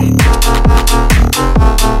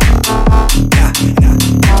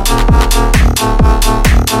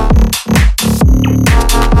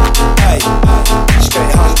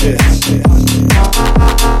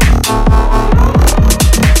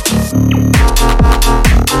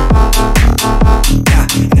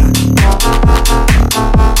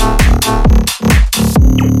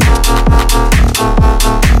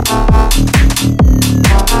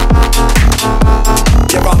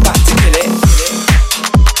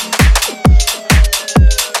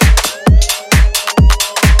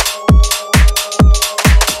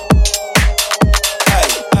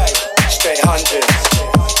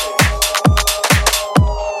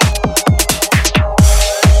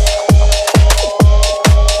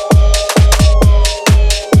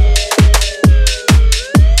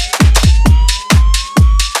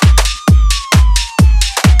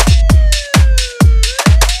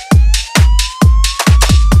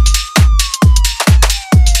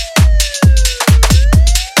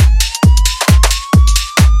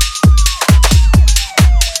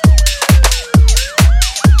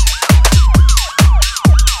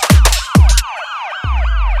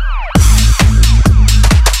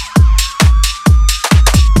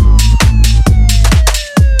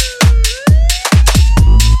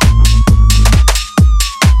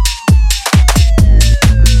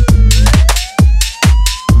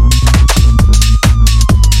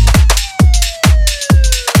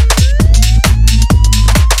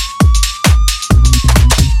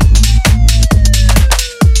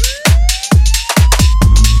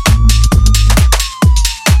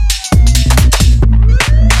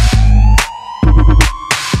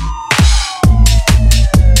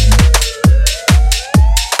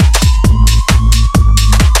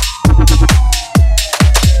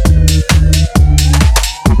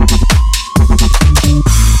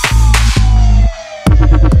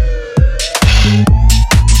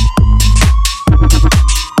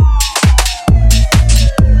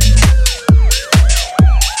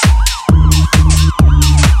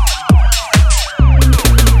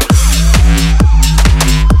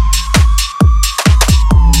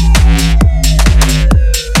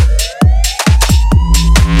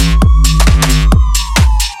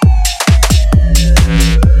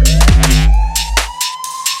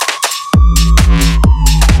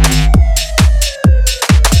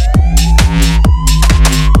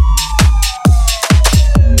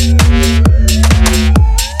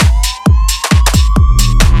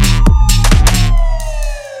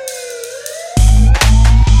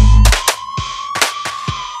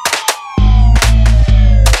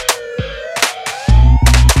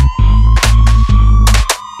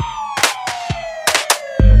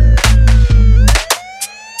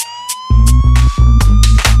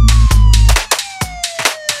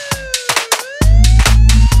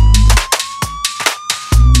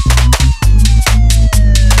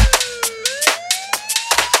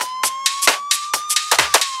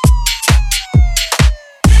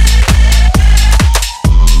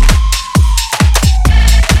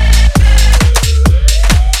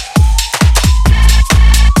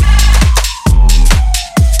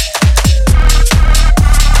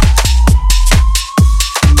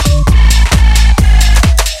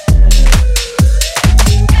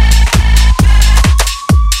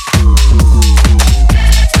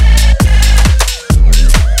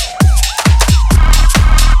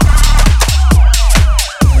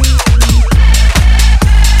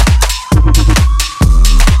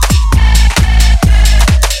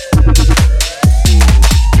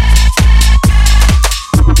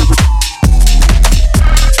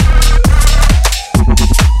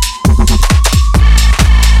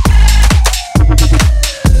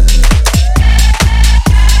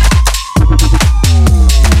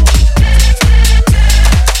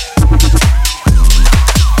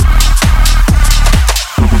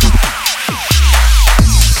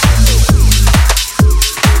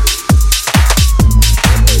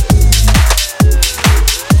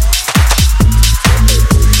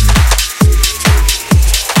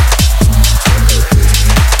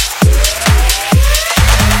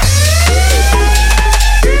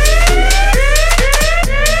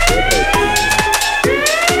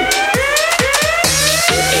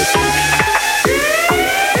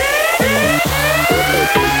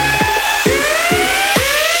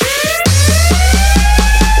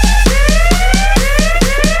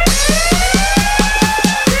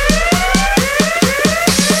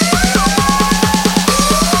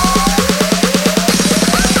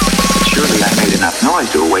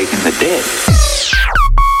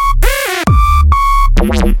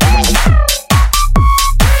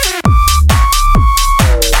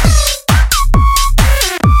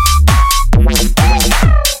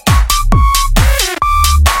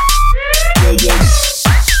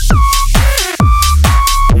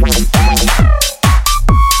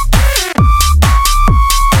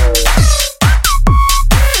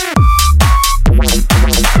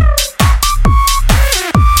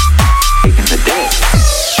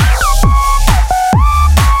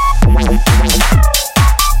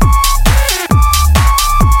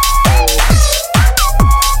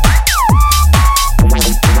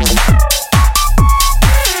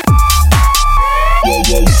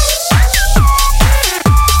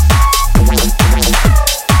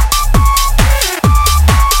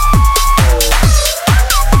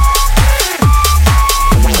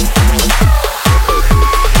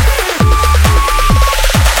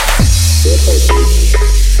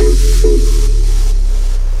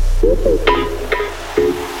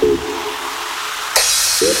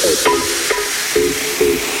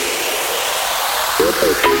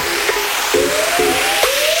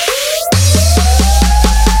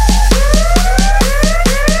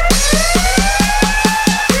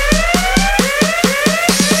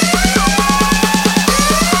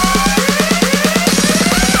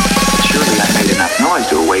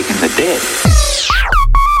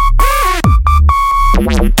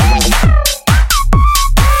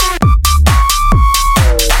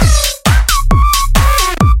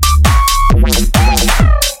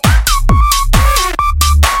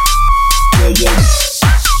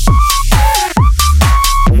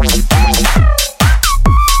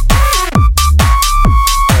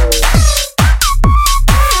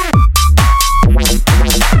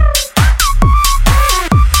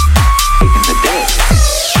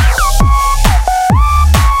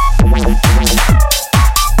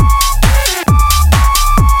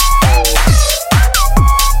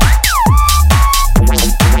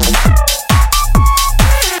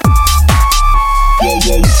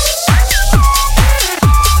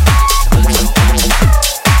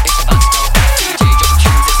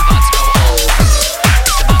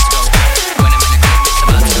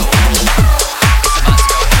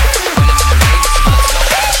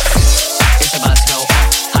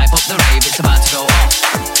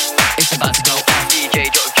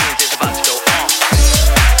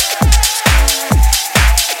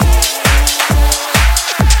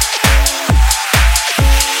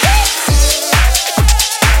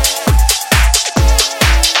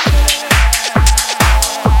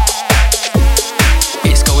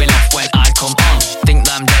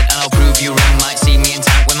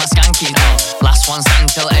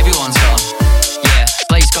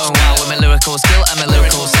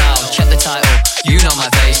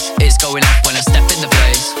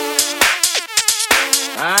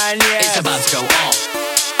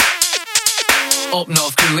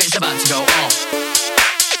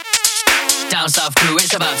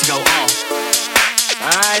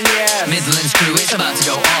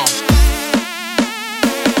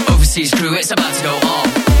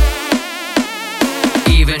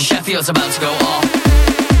 Even Sheffield's about to go off.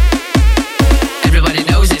 Everybody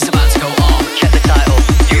knows it's about to go off. Check the title,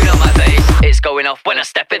 you know my face. It's going off when I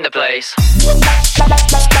step in the place.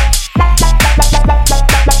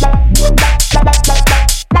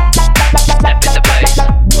 Step in the place.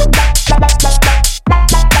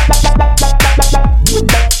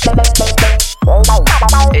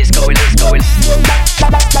 It's going, it's going.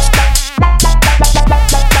 Step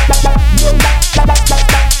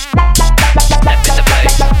in the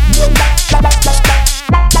place.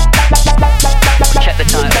 Check the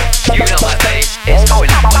title, you know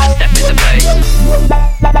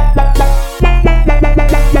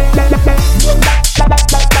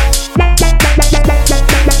my face.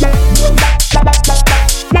 It's going up when I step in the place.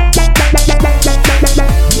 It's going off when I come on.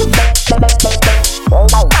 Think I'm dead and I'll prove you wrong. Like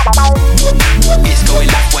see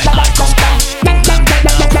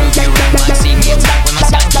me attack with my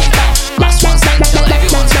skanking on. Last one stank till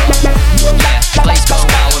everyone's gone. Yeah, place going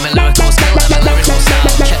wild with my lyrical skill and my lyrical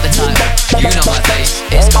style. Check the title, you know my face.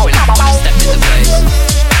 It's going off when I step in the place.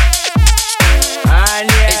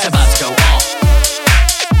 It's about to go off.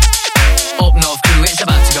 Up north crew, it's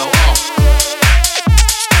about to go off.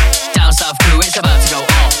 Down south crew, it's about to go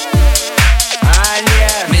off.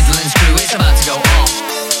 Midlands crew, it's about to go off.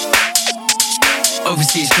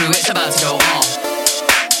 Overseas crew, it's about to go off.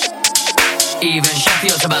 Even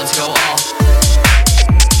Sheffield's about to go off.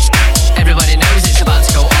 Everybody knows it's about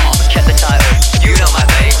to go off. Check the title, you know my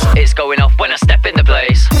face. It's going off when I step in the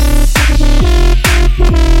place.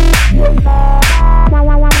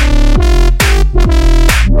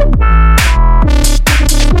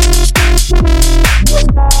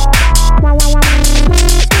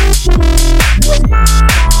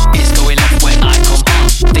 It's going off when I come on.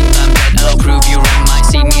 Think I'm dead and I'll prove you wrong. Might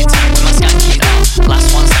see me attack with my skanking on.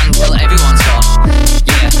 Last one stand till everyone's gone.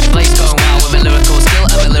 Yeah, place going wild with my lyrical skill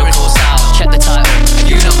and my lyrical style. Check the title,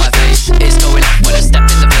 you know my face. It's going off when I step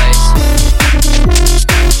in the place.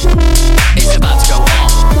 It's about to go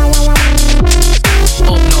off.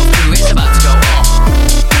 Up north crew, it's about to go off.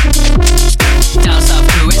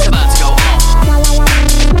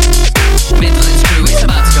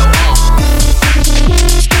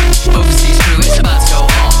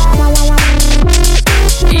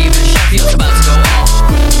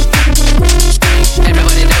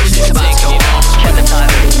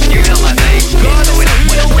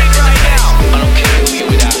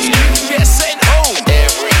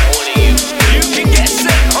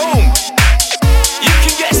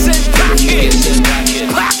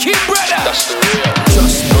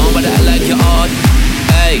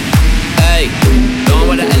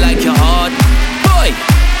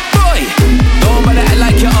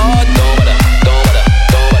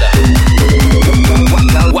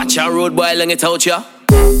 while and I told ya.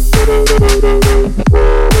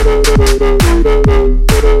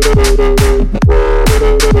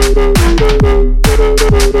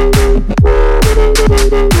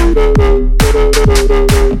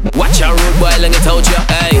 Watch out, rude boy, and I told ya,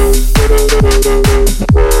 hey.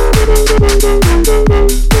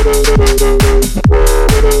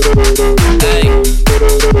 Hey.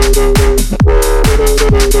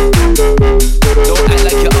 Don't act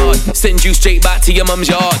like you're odd. Send you straight back to your mum's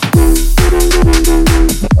yard.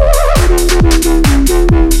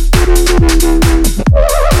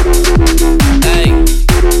 Hey.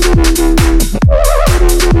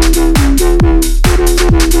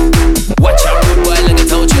 Watch out, rude boy, like I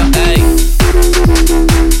told ya, hey.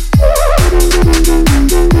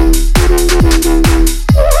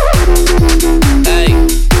 Hey.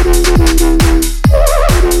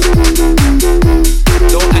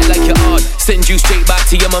 Don't act like you're odd. Send you straight back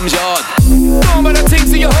to your mum's yard. Don't matter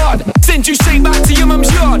things in your heart. Send you straight back to your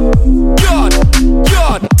mum's yard. Yard.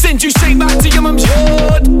 Send you straight back to your mum's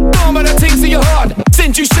yard. Don't matter things in your heart.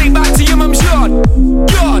 Send you straight back to your mum's yard.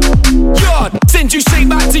 Yard. Send you straight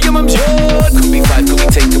back to your mum's yard. Could be 5, could be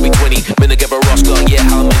 10, could be 20. Men I give a roster, yeah,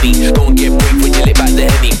 how many? Don't get brave when you lit back the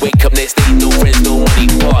Henny. Wake up next day, no friends, no money.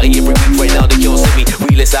 Party every week, right now they can't see me.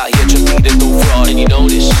 Realist out here, just need no fraud. And you know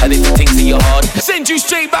this, and if you think that you're hard, send you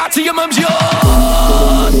straight back to your mum's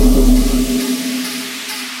yard.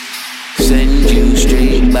 Send you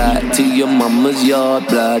straight back to your mama's yard,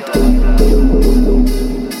 blood.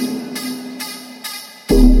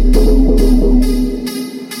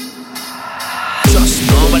 Just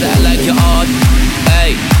know but I like you hard.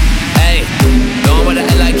 Hey, know but I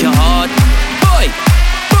like you hard. Boy,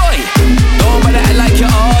 know but I like you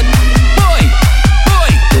hard. Boy.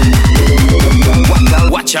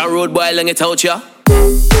 Watch out, road boy, and I told ya.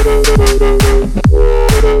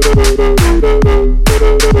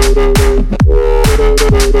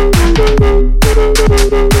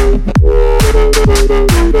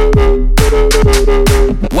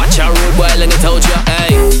 Watch out, road boy, and I told ya,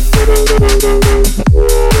 hey.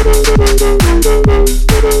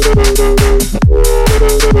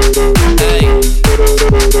 Hey.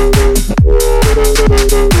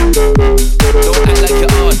 Don't act like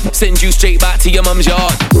you're odd. Send you straight back to your mum's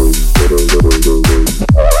yard.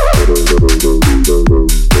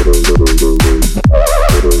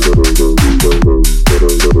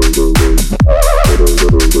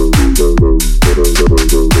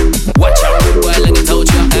 Watch out, rude boy, like I told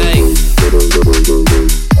ya, hey.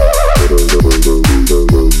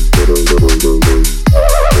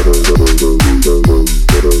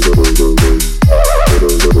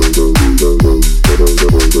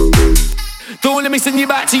 Don't let me send you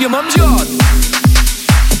back to your mum's yard.